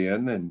be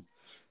seeing,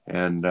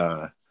 and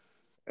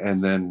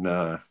then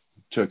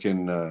took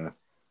and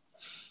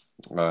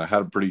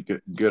had a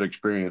pretty good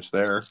experience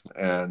there,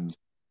 and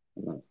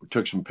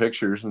took some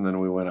pictures, and then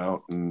we went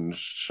out and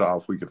saw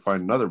if we could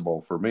find another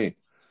bull for me.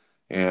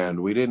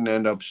 And we didn't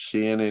end up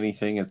seeing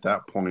anything at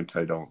that point,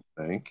 I don't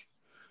think.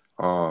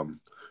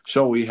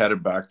 So we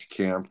headed back to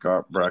camp,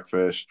 got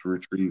breakfast,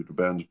 retrieved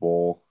Ben's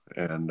bull,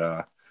 and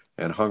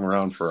hung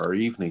around for our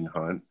evening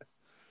hunt.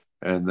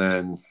 And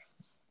then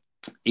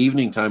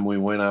evening time we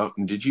went out.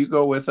 And did you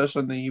go with us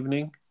in the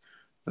evening?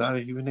 That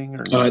evening?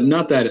 Or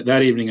not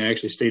that evening. I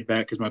actually stayed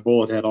back because my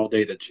bull had all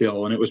day to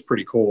chill, and it was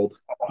pretty cold.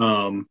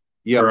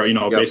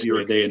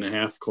 Basically a day and a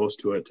half close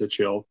to it to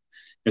chill.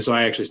 And so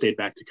I actually stayed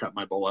back to cut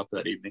my bull up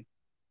that evening.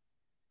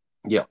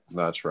 Yeah,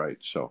 that's right.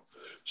 So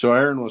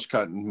Aaron was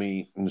cutting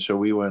meat, and so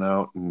we went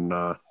out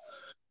and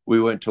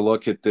we went to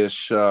look at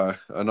this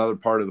another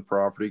part of the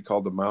property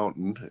called the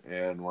Mountain,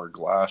 and we're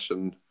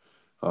glassing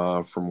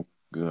from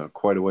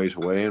quite a ways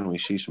away, and we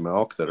see some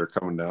elk that are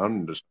coming down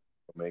and just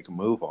make a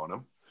move on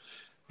them.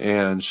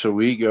 And so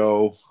we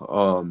go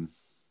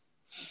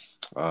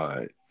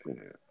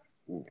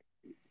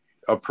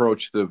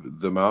approach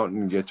the mountain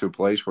and get to a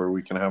place where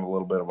we can have a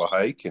little bit of a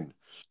hike and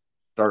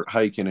start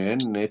hiking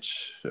in. And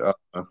it's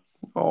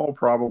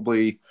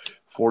probably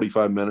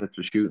 45 minutes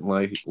of shooting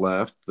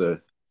left.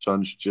 The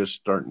sun's just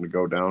starting to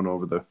go down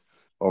over the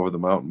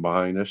mountain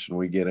behind us, and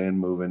we get in,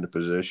 move into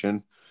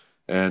position,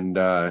 and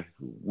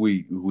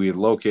we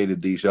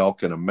located these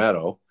elk in a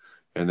meadow.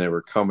 and they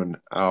were coming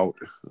out,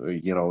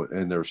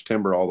 and there was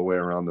timber all the way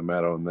around the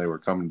meadow, and they were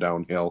coming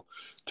downhill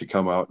to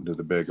come out into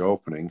the big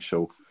opening.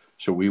 So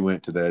we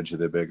went to the edge of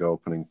the big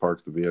opening,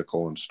 parked the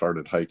vehicle, and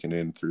started hiking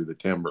in through the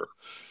timber.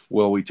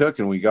 Well, we got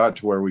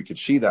to where we could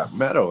see that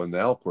meadow, and the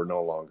elk were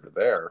no longer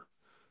there.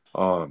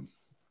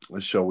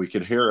 So we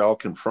could hear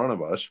elk in front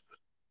of us,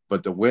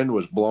 but the wind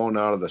was blowing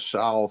out of the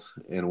south,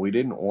 and we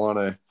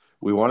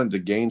wanted to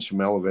gain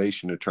some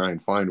elevation to try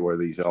and find where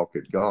these elk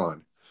had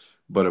gone.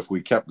 But if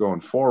we kept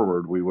going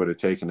forward, we would have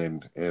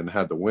taken and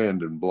had the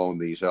wind and blown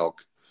these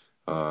elk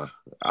out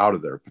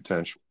of their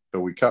potential. So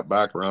we cut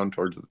back around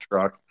towards the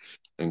truck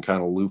and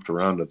kind of looped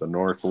around to the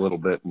north a little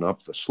bit and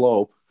up the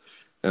slope.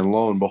 And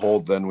lo and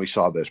behold, then we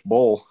saw this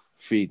bull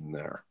feeding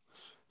there.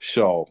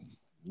 So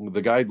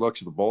the guide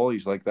looks at the bull.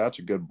 He's like, "That's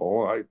a good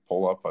bull." I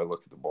pull up, I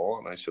look at the bull,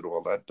 and I said,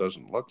 "Well, that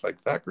doesn't look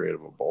like that great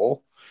of a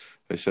bull."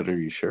 I said, "Are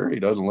you sure? He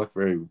doesn't look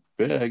very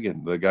big."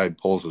 And the guy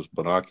pulls his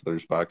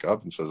binoculars back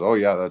up and says, "Oh,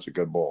 yeah, that's a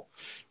good bull.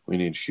 We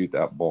need to shoot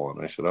that bull."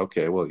 And I said,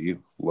 "Okay, well,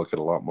 you look at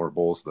a lot more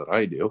bulls than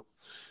I do,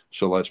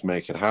 so let's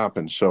make it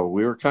happen." So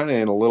we were kind of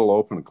in a little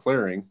open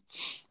clearing,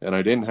 and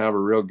I didn't have a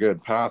real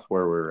good path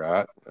where we were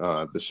at.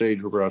 The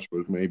sagebrush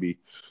was maybe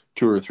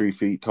 2 or 3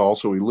 feet tall,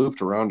 so we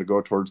looped around to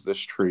go towards this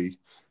tree,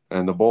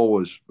 and the bull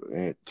was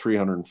at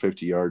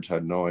 350 yards,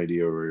 had no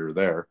idea we were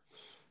there.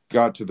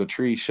 Got to the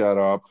tree, set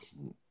up,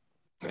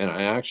 and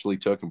I actually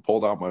took and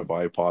pulled out my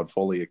bipod,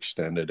 fully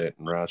extended it,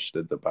 and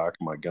rested the back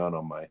of my gun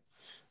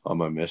on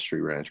my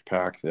Mystery Ranch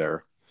pack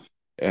there.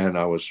 And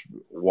I was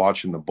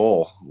watching the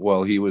bull.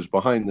 Well, he was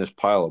behind this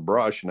pile of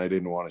brush, and I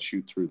didn't want to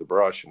shoot through the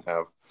brush and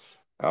have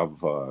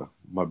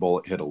my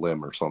bullet hit a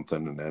limb or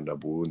something and end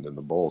up wounding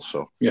the bull.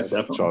 So yeah,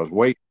 definitely. So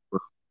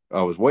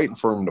I was waiting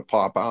for him to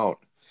pop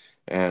out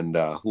and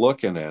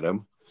looking at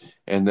him,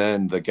 and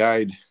then the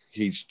guide,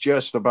 he's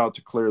just about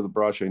to clear the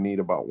brush. I need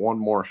about one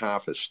more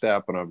half a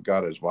step, and I've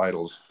got his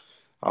vitals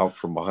out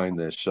from behind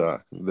this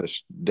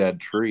dead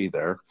tree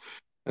there.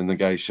 And the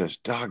guy says,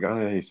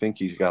 "Doggone it, I think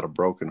he's got a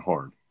broken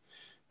horn."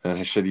 And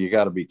I said, "You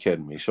got to be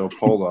kidding me." So I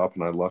pulled up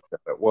and I looked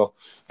at it. Well,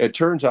 it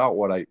turns out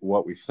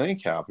what we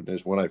think happened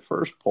is when I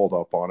first pulled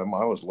up on him,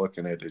 I was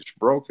looking at his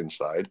broken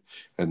side,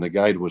 and the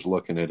guide was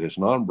looking at his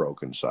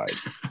non-broken side.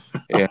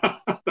 And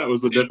that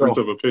was the difference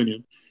of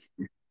opinion.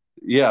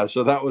 Yeah,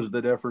 so that was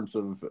the difference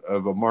of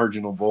a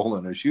marginal bull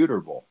and a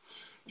shooter bull.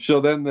 So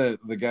then the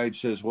guide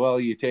says, "Well,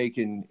 you take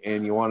and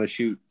you want to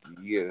shoot,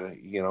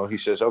 he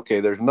says, "Okay,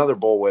 there's another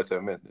bull with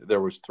him." And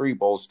there was 3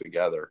 bulls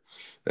together.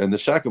 And the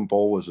second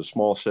bull was a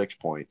small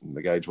 6-point. And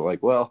the guides were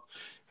like, "Well,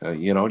 do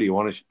you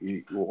want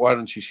to, why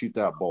don't you shoot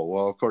that bull?"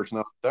 Well, of course,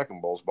 now the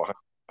second bull's behind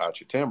a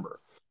patch of timber.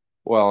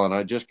 Well, and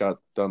I just got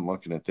done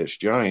looking at this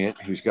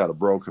giant who's got a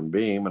broken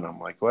beam. And I'm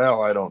like,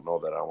 well, I don't know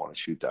that I want to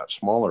shoot that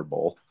smaller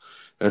bull.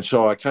 And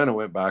so I kind of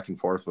went back and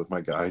forth with my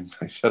guide.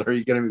 I said, "Are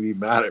you going to be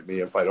mad at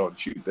me if I don't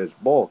shoot this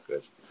bull?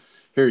 Because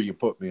here you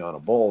put me on a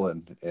bull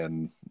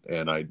and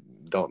I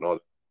don't know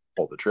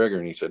pull the trigger."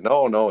 And he said,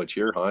 No, it's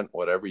your hunt.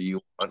 Whatever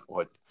you want,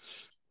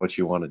 what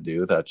you want to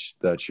do,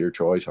 that's your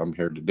choice. I'm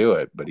here to do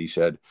it. But he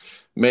said,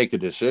 make a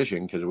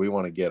decision because we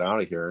want to get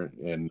out of here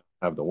and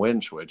have the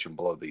wind switch and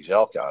blow these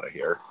elk out of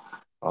here.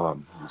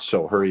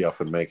 So hurry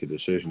up and make a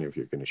decision if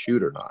you're going to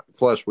shoot or not.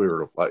 Plus, we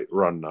were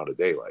running out of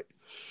daylight.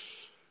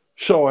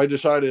 So I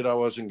decided I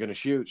wasn't going to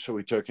shoot. So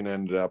we took and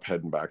ended up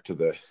heading back to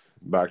the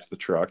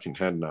truck and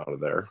heading out of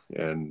there.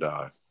 And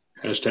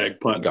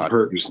hashtag platinum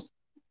perks.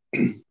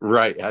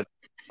 Right, had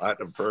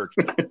platinum perks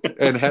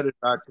and headed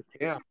back to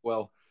camp.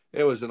 Well,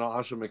 it was an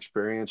awesome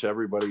experience.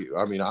 Everybody,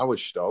 I mean, I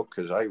was stoked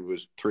because I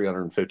was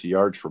 350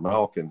 yards from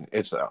elk, and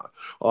it's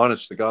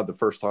honest to God the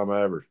first time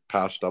I ever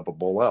passed up a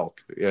bull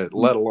elk,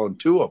 let alone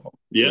 2 of them.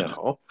 Yeah.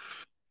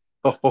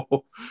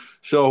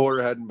 So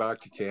we're heading back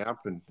to camp,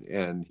 and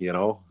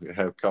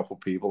have a couple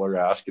people are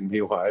asking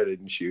me why I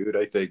didn't shoot.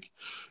 I think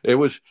it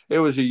was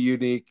a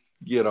unique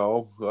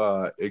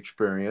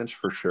experience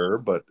for sure,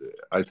 but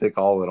I think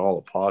all in all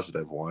a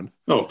positive one.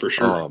 Oh, for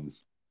sure.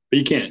 But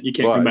you can't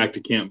come back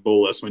to camp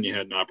bullless when you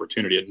had an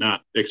opportunity and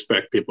not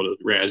expect people to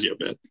razz you a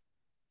bit.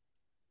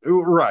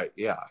 Right.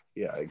 Yeah,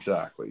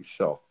 exactly.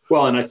 So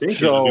well, and I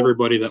think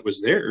everybody that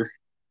was there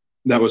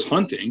that was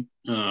hunting,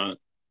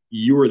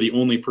 you were the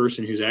only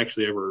person who's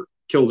actually ever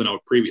killed an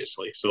elk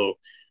previously. So,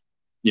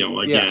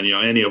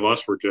 any of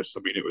us were just,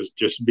 it was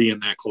just being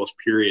that close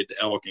period to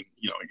elk, and,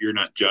 you're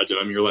not judging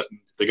them. You're letting,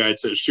 if the guide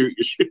says shoot,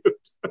 you shoot.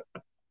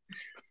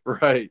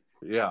 Right.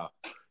 Yeah.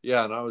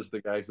 Yeah. And I was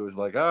the guy who was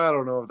like, I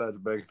don't know if that's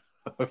big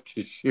enough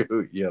to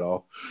shoot,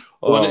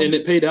 Well, and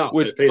it paid out.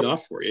 It paid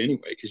off for you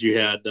anyway, because you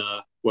had,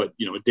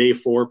 day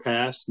 4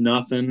 pass,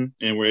 nothing,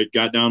 and where it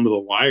got down to the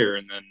wire,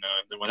 and then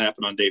what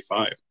happened on day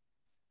 5?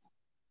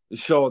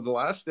 So the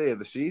last day of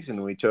the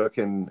season, we took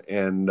and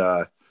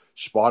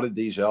spotted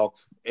these elk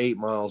 8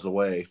 miles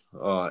away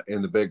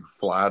in the big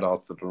flat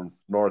off the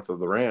north of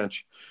the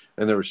ranch,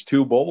 and there was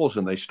 2 bulls,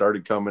 and they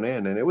started coming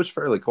in, and it was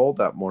fairly cold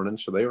that morning,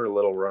 so they were a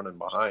little running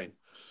behind.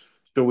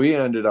 So we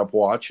ended up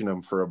watching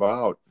them for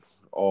about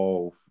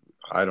 2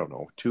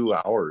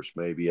 hours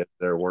maybe.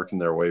 They're working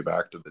their way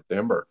back to the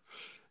timber.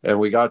 And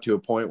we got to a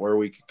point where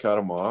we could cut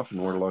them off,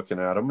 and we're looking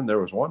at them, and there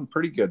was one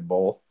pretty good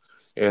bull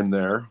in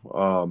there.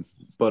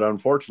 But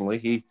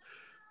unfortunately,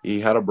 he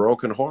had a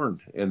broken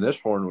horn, and this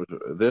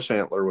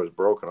antler was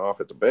broken off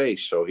at the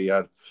base. So he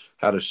had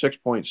a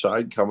 6-point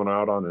side coming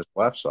out on his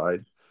left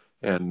side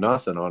and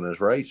nothing on his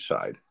right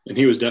side. And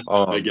he was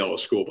definitely a big yellow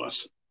school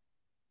bus.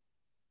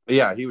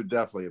 Yeah, he was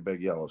definitely a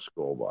big yellow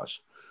school bus.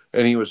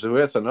 And he was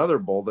with another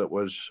bull that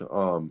was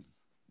a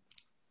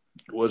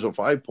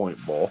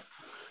 5-point bull.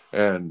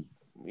 And,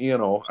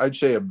 I'd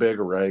say a big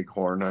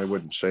raghorn. I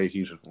wouldn't say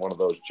he's one of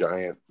those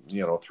giant,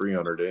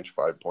 300-inch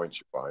 5 points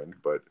you find,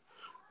 but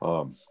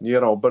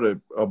but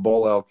a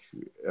bull elk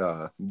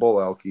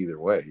either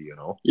way,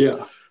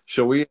 Yeah.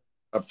 So we ended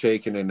up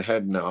taking and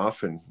heading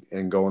off and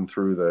going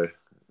through the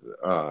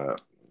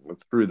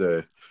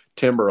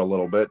timber a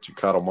little bit to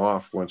cut them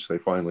off. Once they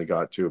finally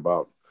got to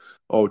about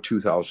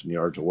 2,000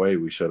 yards away,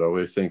 we said,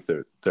 we think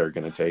that they're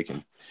going to take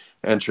and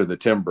enter the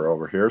timber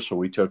over here. So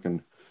we took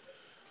and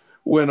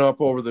went up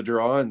over the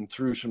draw and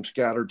threw some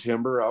scattered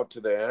timber out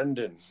to the end.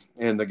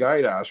 And the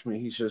guide asked me,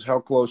 he says, how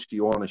close do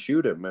you want to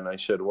shoot him? And I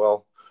said,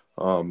 well,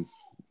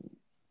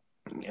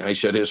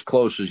 as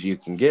close as you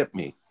can get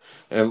me.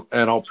 And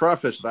I'll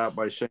preface that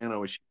by saying I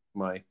was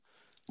shooting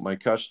my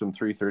custom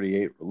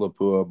 338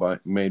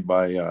 Lapua made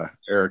by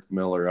Eric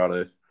Miller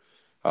out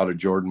of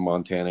Jordan,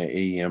 Montana,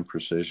 AEM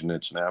Precision.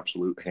 It's an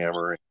absolute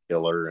hammer and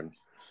killer, and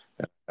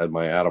I had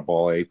my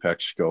Atta-Ball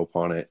Apex scope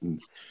on it.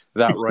 And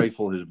that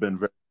rifle has been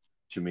very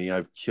good to me.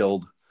 I've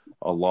killed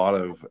a lot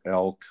of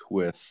elk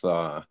with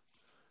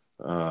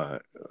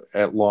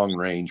at long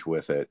range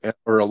with it,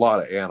 or a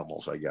lot of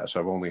animals, I guess.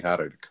 I've only had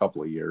it a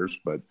couple of years,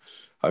 but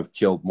I've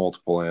killed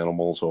multiple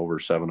animals over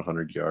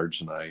 700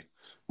 yards, and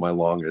my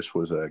longest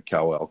was a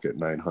cow elk at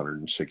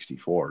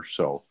 964.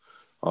 So,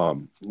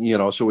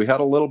 so we had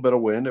a little bit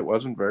of wind. It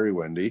wasn't very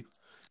windy,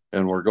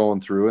 and we're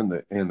going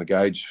through, and the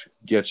guide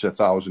gets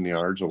 1,000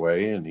 yards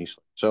away, and he's,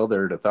 so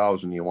they're at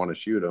 1,000. You want to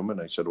shoot them?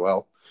 And I said,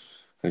 well,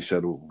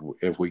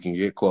 if we can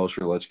get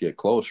closer, let's get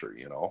closer.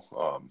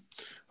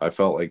 I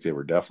felt like they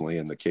were definitely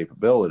in the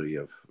capability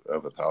of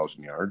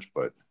 1,000 yards,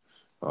 but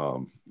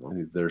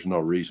there's no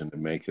reason to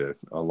make a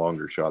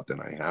longer shot than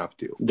I have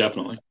to.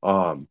 Definitely.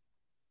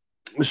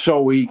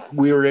 So we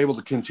were able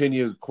to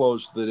continue to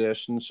close the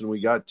distance, and we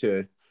got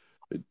to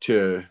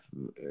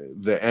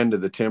the end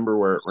of the timber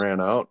where it ran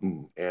out,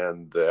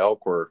 and the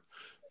elk were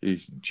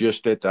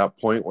just at that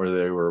point where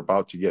they were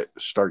about to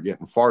start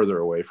getting farther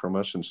away from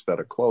us instead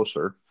of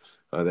closer.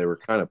 They were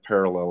kind of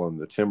parallel in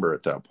the timber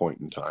at that point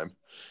in time.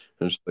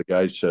 And so the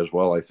guide says,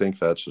 well, I think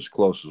that's as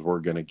close as we're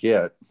going to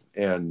get.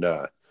 And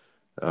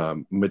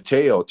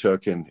Mateo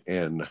took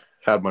and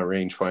had my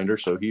rangefinder,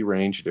 so he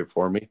ranged it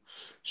for me.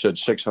 Said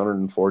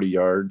 640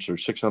 yards or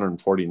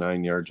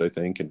 649 yards, I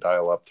think, and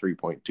dial up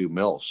 3.2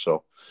 mils.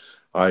 So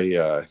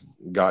I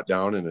got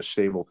down in a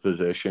stable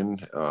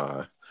position,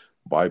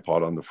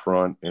 bipod on the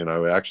front, and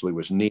I actually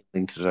was kneeling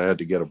because I had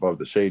to get above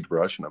the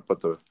sagebrush, and I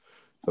put the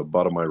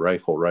butt of my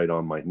rifle right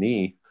on my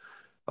knee,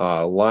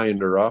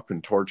 lined her up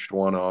and torched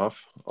one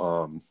off,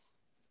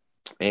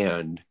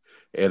 and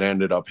it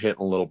ended up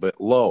hitting a little bit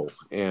low.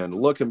 And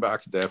looking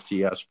back at the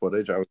FTS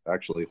footage, I was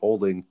actually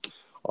holding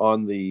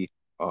on the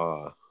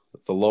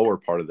lower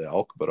part of the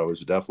elk, but I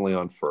was definitely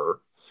on fur.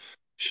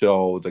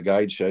 So the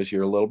guide says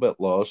you're a little bit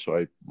low, so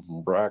I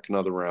brack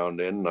another round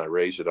in, and I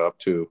raise it up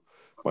to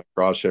my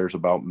crosshairs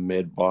about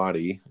mid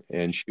body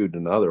and shoot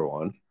another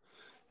one.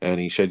 And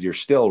he said, you're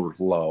still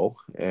low.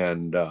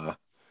 And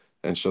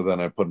so then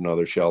I put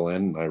another shell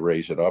in, and I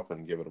raise it up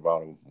and give it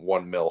about a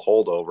 1 mil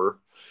holdover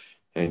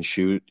and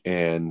shoot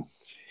and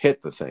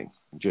hit the thing.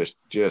 Just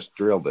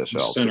drill this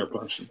elk. Center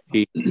punch.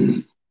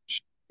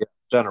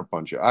 Center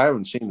punch. I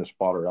haven't seen the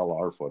spotter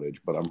LR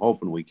footage, but I'm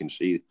hoping we can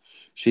see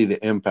the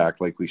impact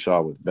like we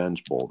saw with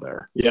Ben's bull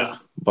there. Yeah.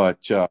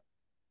 But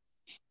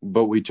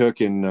we took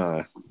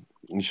and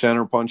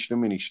center punched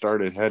him, and he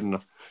started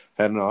heading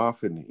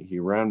off, and he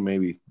ran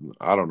maybe,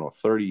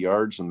 30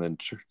 yards, and then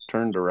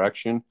turned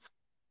direction,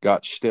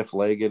 got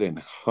stiff-legged, and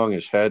hung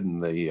his head in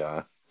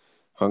the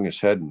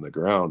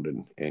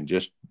ground and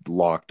just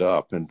locked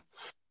up. And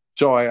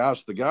so I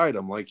asked the guide,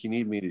 I'm like, you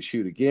need me to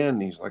shoot again?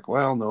 And he's like,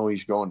 well, no,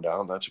 he's going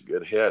down. That's a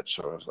good hit.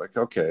 So I was like,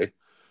 okay.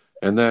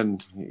 And then,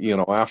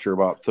 after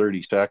about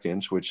 30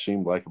 seconds, which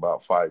seemed like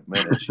about 5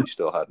 minutes, he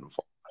still hadn't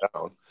fallen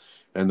down.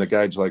 And the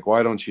guide's like,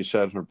 why don't you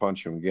center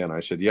punch him again?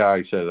 I said, yeah.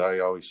 I said,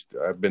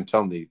 I've been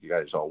telling the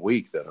guys all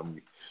week that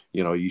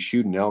you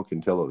shoot an elk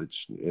until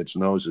its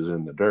nose is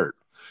in the dirt.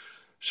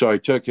 So I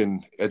took,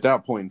 and at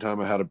that point in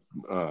time, I had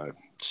a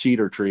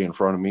cedar tree in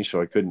front of me,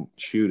 so I couldn't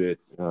shoot it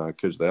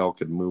because the elk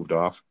had moved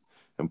off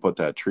and put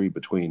that tree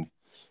between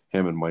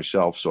him and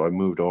myself. So I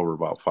moved over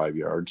about 5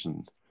 yards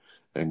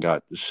and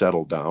got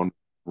settled down,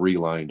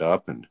 relined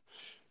up, and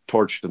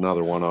torched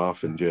another one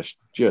off and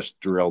just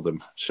drilled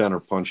him, center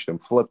punched him,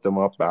 flipped him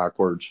up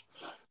backwards,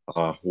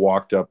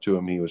 walked up to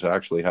him. He was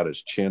actually had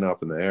his chin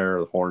up in the air,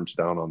 the horns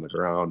down on the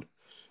ground,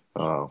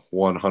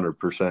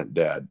 100%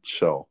 dead.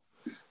 So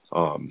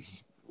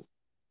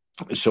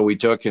we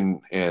took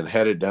and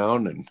headed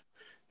down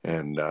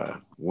and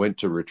went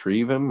to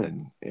retrieve him,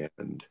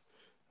 and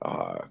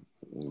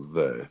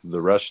the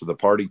rest of the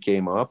party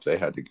came up. They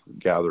had to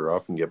gather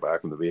up and get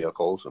back in the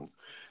vehicles and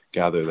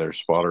gather their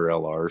spotter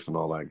LRs and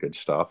all that good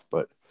stuff.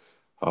 But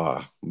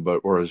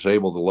was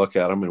able to look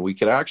at him, and we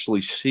could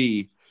actually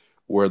see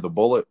where the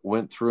bullet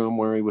went through him,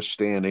 where he was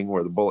standing,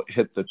 where the bullet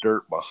hit the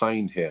dirt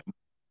behind him,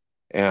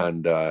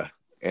 and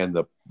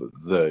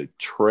the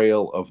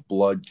trail of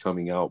blood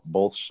coming out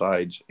both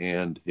sides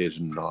and his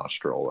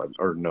nostril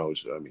or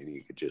nose. I mean,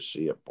 you could just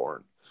see it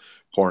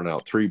pouring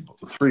out three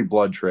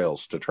blood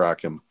trails to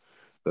track him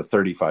the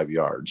 35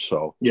 yards.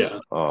 So yeah,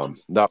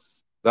 that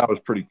was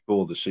pretty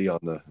cool to see on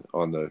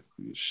the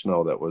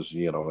snow that was,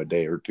 a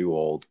day or two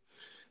old.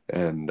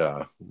 And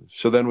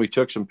so then we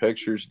took some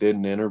pictures, did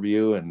an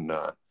interview, and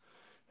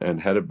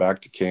headed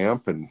back to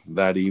camp. And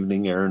that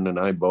evening, Aaron and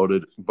I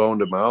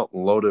boned him out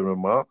and loaded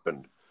him up,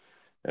 and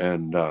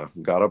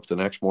got up the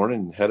next morning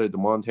and headed to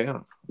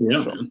Montana.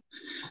 Yeah, so.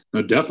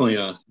 No, definitely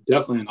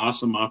an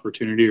awesome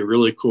opportunity, a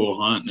really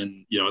cool hunt.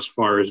 And as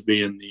far as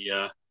being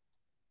the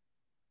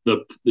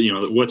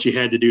what you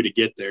had to do to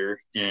get there,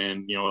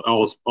 and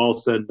all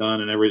said and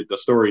done, and the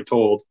story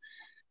told,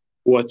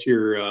 what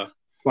your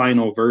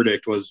final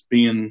verdict was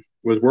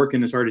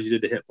working as hard as you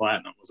did to hit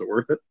platinum. Was it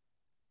worth it?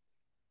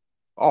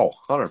 Oh,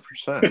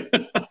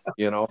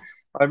 100%.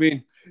 I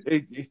mean,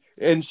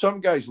 and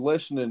some guys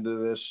listening to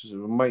this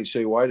might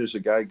say, why does a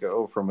guy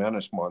go from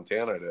Ennis,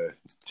 Montana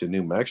to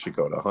New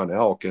Mexico to hunt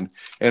elk? And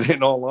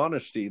in all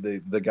honesty,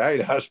 the guy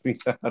asked me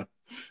that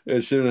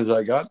as soon as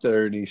I got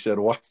there, and he said,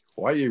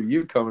 why are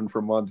you coming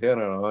from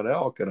Montana to hunt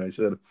elk? And I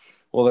said,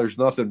 well, there's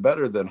nothing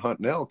better than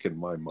hunting elk in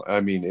my mind. I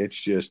mean, it's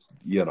just,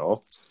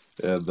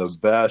 the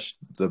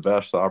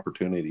best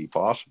opportunity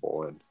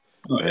possible.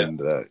 And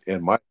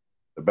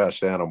the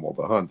best animal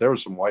to hunt. There were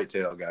some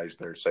whitetail guys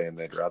there saying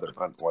they'd rather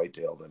hunt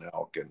whitetail than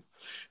elk, and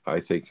I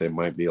think they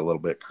might be a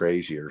little bit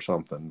crazy or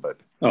something.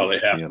 But they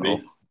have to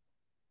be.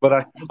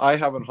 But I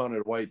haven't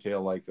hunted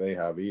whitetail like they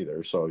have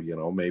either, so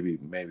maybe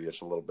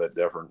it's a little bit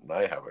different. And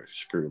I have a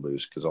screw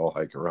loose because I'll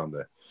hike around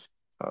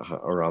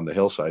the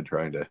hillside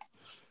trying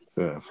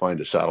to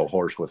find a saddle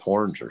horse with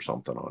horns or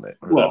something on it,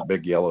 or that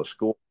big yellow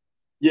school.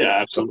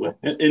 Yeah, absolutely.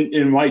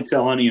 In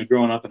whitetail hunting and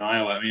growing up in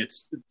Iowa, I mean,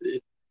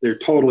 they're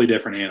totally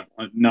different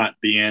animals, not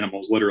the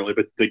animals literally,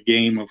 but the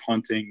game of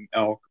hunting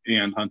elk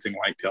and hunting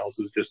whitetails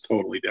is just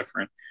totally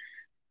different.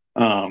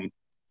 And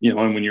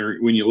when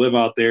you live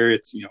out there,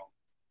 it's,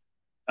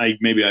 I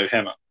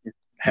haven't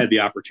had the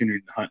opportunity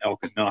to hunt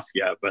elk enough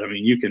yet, but I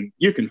mean,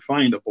 you can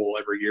find a bull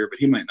every year, but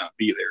he might not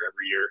be there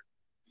every year.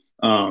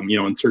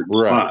 In certain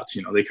spots,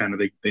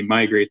 they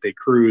migrate, they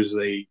cruise,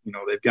 they've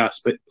got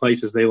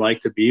places they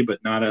like to be,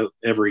 but not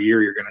every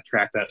year you're going to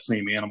track that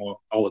same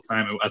animal all the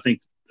time. I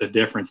think the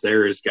difference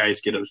there is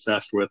guys get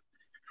obsessed with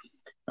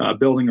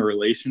building a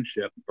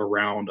relationship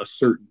around a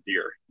certain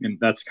deer. And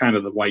that's kind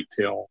of the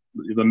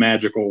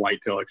magical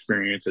whitetail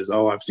experience is,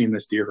 I've seen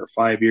this deer for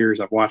 5 years.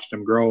 I've watched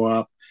him grow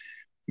up.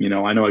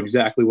 I know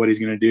exactly what he's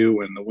going to do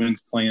when the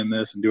wind's playing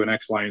this and doing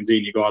X, Y, and Z.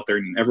 And you go out there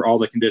and all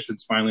the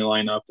conditions finally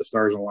line up, the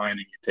stars align, and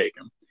you take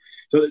him.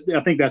 So I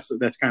think that's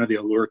kind of the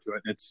allure to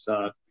it. And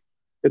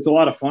it's a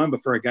lot of fun,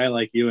 but for a guy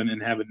like you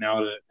and having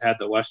now had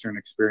the Western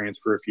experience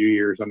for a few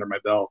years under my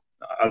belt,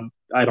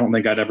 I don't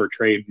think I'd ever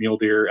trade mule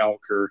deer,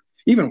 elk, or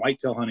even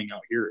whitetail hunting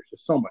out here. It's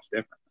just so much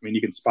different. I mean,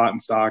 you can spot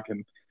and stalk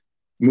and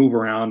move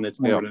around. It's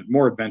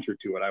more adventure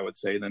to it, I would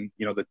say, than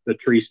the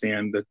tree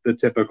stand, the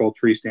typical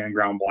tree stand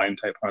ground blind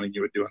type hunting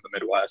you would do in the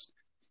Midwest.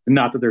 And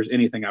not that there's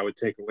anything I would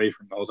take away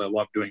from those. I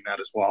love doing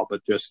that as well,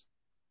 but just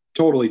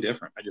totally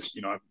different. I just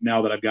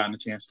now that I've gotten a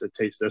chance to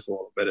taste this a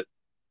little bit,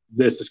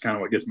 this is kind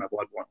of what gets my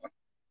blood boiling.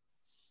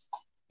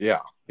 Yeah.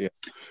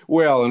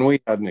 Well, and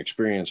we had an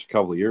experience a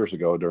couple of years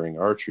ago during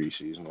archery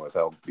season with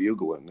elk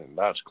bugling, and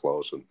that's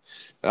close, and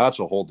that's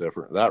a whole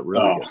different. That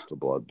really gets the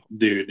blood.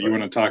 Dude, you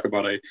want to talk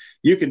about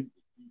you can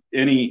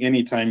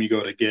any time you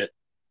go to get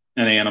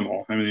an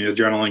animal, I mean, the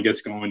adrenaline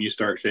gets going, you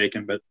start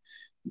shaking. But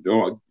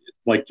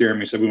like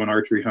Jeremy said, we went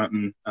archery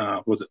hunting.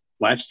 Was it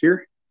last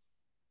year?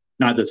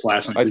 Not this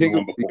last one. I think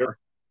the one before.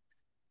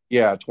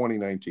 Yeah,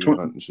 2019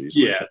 hunting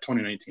season. Yeah,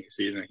 2019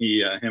 season.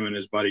 Him and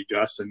his buddy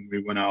Justin,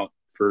 we went out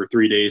for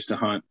 3 days to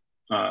hunt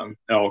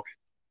elk,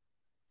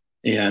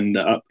 and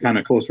up kind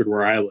of closer to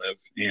where I live.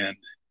 And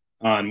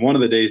on one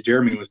of the days,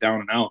 Jeremy was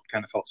down and out,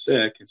 kind of felt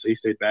sick, and so he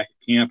stayed back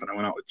at camp. And I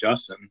went out with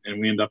Justin, and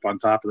we ended up on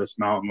top of this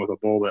mountain with a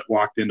bull that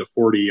walked into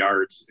 40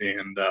 yards,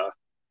 and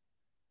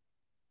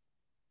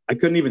I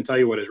couldn't even tell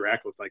you what his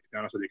rack looked like, to be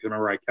honest with you, because I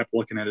remember I kept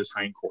looking at his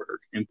hindquarter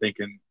and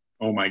thinking,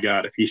 oh my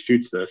God, if he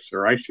shoots this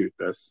or I shoot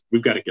this,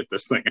 we've got to get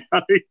this thing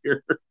out of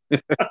here.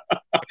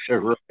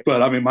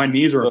 But I mean, my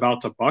knees were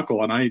about to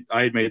buckle, and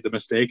I had made the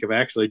mistake of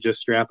actually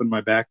just strapping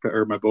my backpack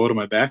or my bow to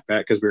my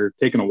backpack because we were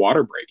taking a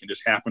water break and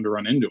just happened to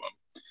run into him.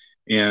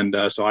 And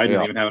so I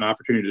didn't even have an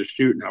opportunity to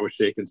shoot, and I was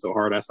shaking so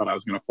hard I thought I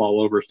was going to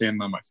fall over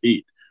standing on my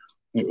feet.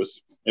 It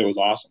was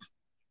awesome.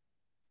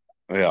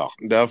 Yeah,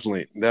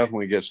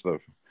 definitely gets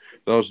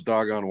those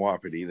doggone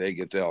wapiti. They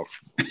get the elk,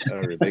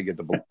 or they get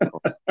the bull.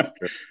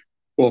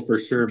 Well, for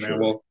sure, man. Sure.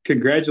 Well,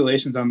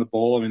 congratulations on the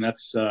bowl. I mean,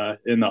 that's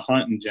in the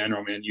hunt in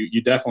general, man.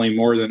 You definitely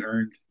more than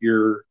earned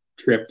your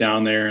trip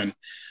down there, and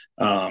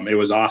it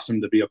was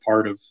awesome to be a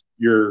part of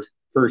your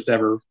first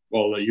ever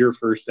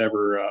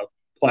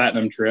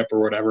platinum trip or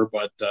whatever.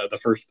 But the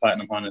first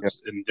platinum hunt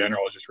in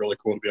general is just really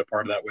cool to be a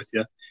part of that with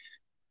you.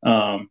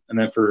 And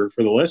then for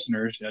the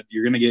listeners,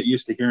 you're going to get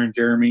used to hearing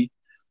Jeremy.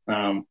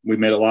 We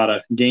made a lot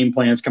of game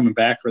plans coming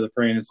back for the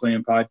Praying and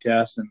Slaying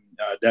podcast, and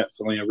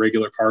definitely a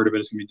regular part of it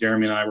is going to be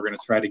Jeremy and I. We're going to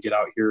try to get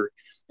out here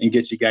and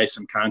get you guys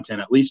some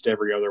content at least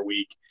every other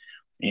week.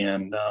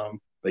 And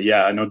but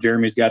yeah, I know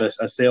Jeremy's got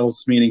a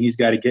sales meeting he's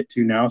got to get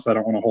to now, so I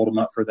don't want to hold him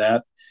up for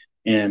that.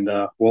 And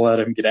we'll let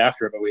him get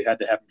after it, but we had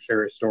to have him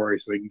share his story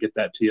so we can get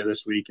that to you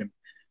this week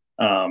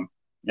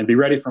and be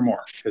ready for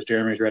more, because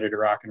Jeremy's ready to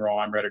rock and roll.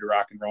 I'm ready to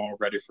rock and roll. We're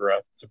ready for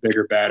a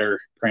bigger, badder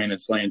Praying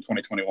and Slaying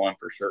 2021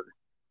 for sure.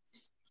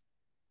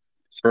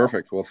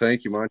 Perfect. Well,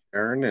 thank you much,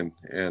 Aaron.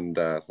 And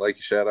like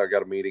you said, I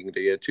got a meeting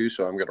to get to,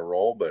 so I'm going to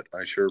roll, but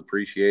I sure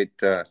appreciate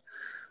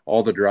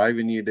all the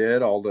driving you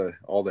did, all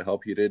the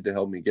help you did to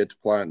help me get to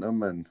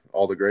platinum, and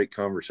all the great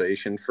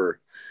conversation for,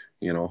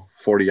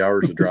 40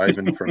 hours of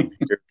driving from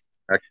here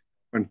back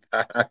and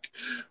back,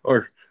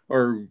 or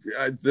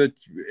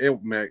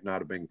it might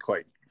not have been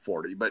quite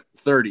 40, but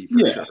 30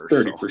 for sure.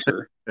 30 for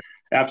sure.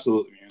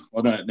 Absolutely, man.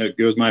 Well,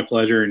 it was my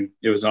pleasure, and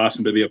it was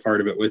awesome to be a part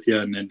of it with you,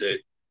 and then to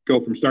go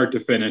from start to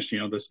finish.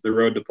 The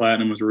road to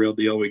platinum was a real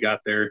deal. We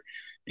got there,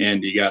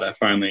 and you got to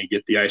finally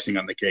get the icing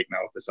on the cake now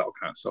with this elk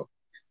hunt. So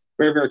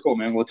very, very cool,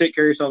 man. Well, take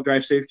care of yourself.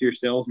 Drive safe to your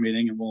sales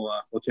meeting, and we'll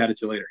chat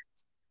at you later.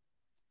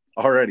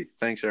 Alrighty.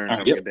 Thanks, Aaron. Have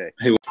a good day.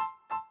 Hey,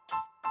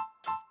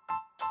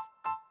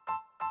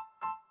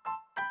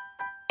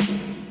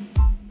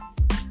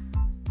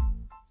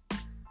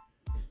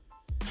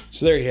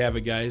 So there you have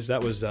it, guys.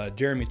 That was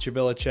Jeremy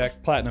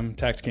Chivilacek, Platinum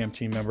Taxcam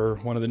team member,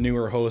 one of the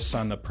newer hosts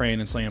on the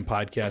Praying and Slaying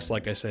podcast.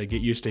 Like I said,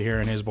 get used to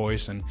hearing his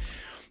voice and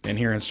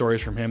hearing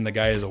stories from him. The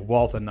guy is a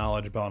wealth of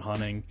knowledge about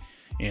hunting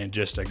and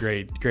just a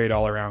great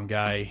all-around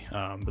guy.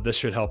 But this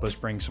should help us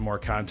bring some more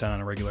content on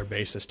a regular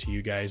basis to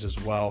you guys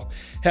as well.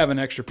 Having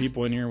extra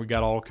people in here, we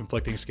got all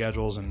conflicting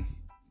schedules, and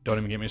don't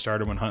even get me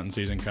started when hunting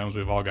season comes.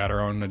 We've all got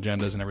our own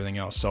agendas and everything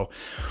else. So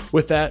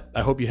with that,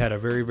 I hope you had a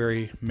very,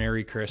 very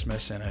Merry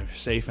Christmas and a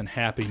safe and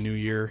happy New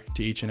Year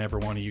to each and every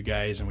one of you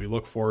guys. And we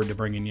look forward to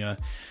bringing you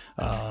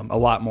a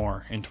lot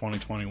more in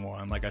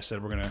 2021. Like I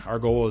said, our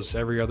goal is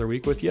every other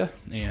week with you.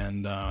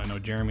 And I know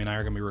Jeremy and I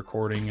are going to be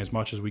recording as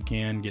much as we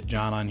can, get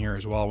John on here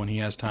as well when he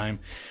has time,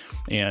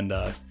 and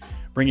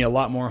bring you a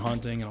lot more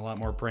hunting and a lot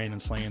more praying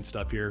and slaying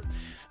stuff here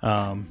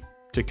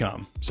to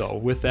come. So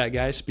with that,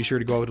 guys, be sure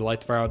to go over to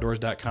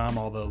lightthefireoutdoors.com.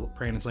 All the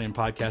Praying and Slaying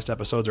podcast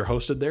episodes are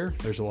hosted there.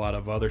 There's a lot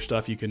of other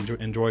stuff you can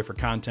enjoy for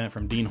content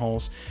from Dean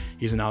Hulse.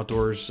 He's an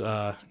outdoors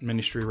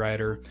ministry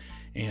writer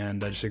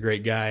and just a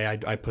great guy.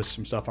 I put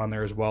some stuff on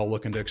there as well,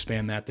 looking to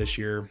expand that this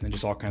year, and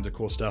just all kinds of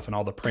cool stuff. And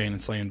all the Praying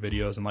and Slaying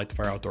videos and Light the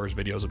Fire Outdoors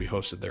videos will be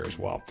hosted there as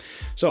well.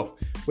 So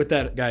with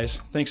that, guys,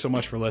 thanks so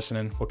much for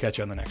listening. We'll catch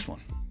you on the next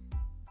one.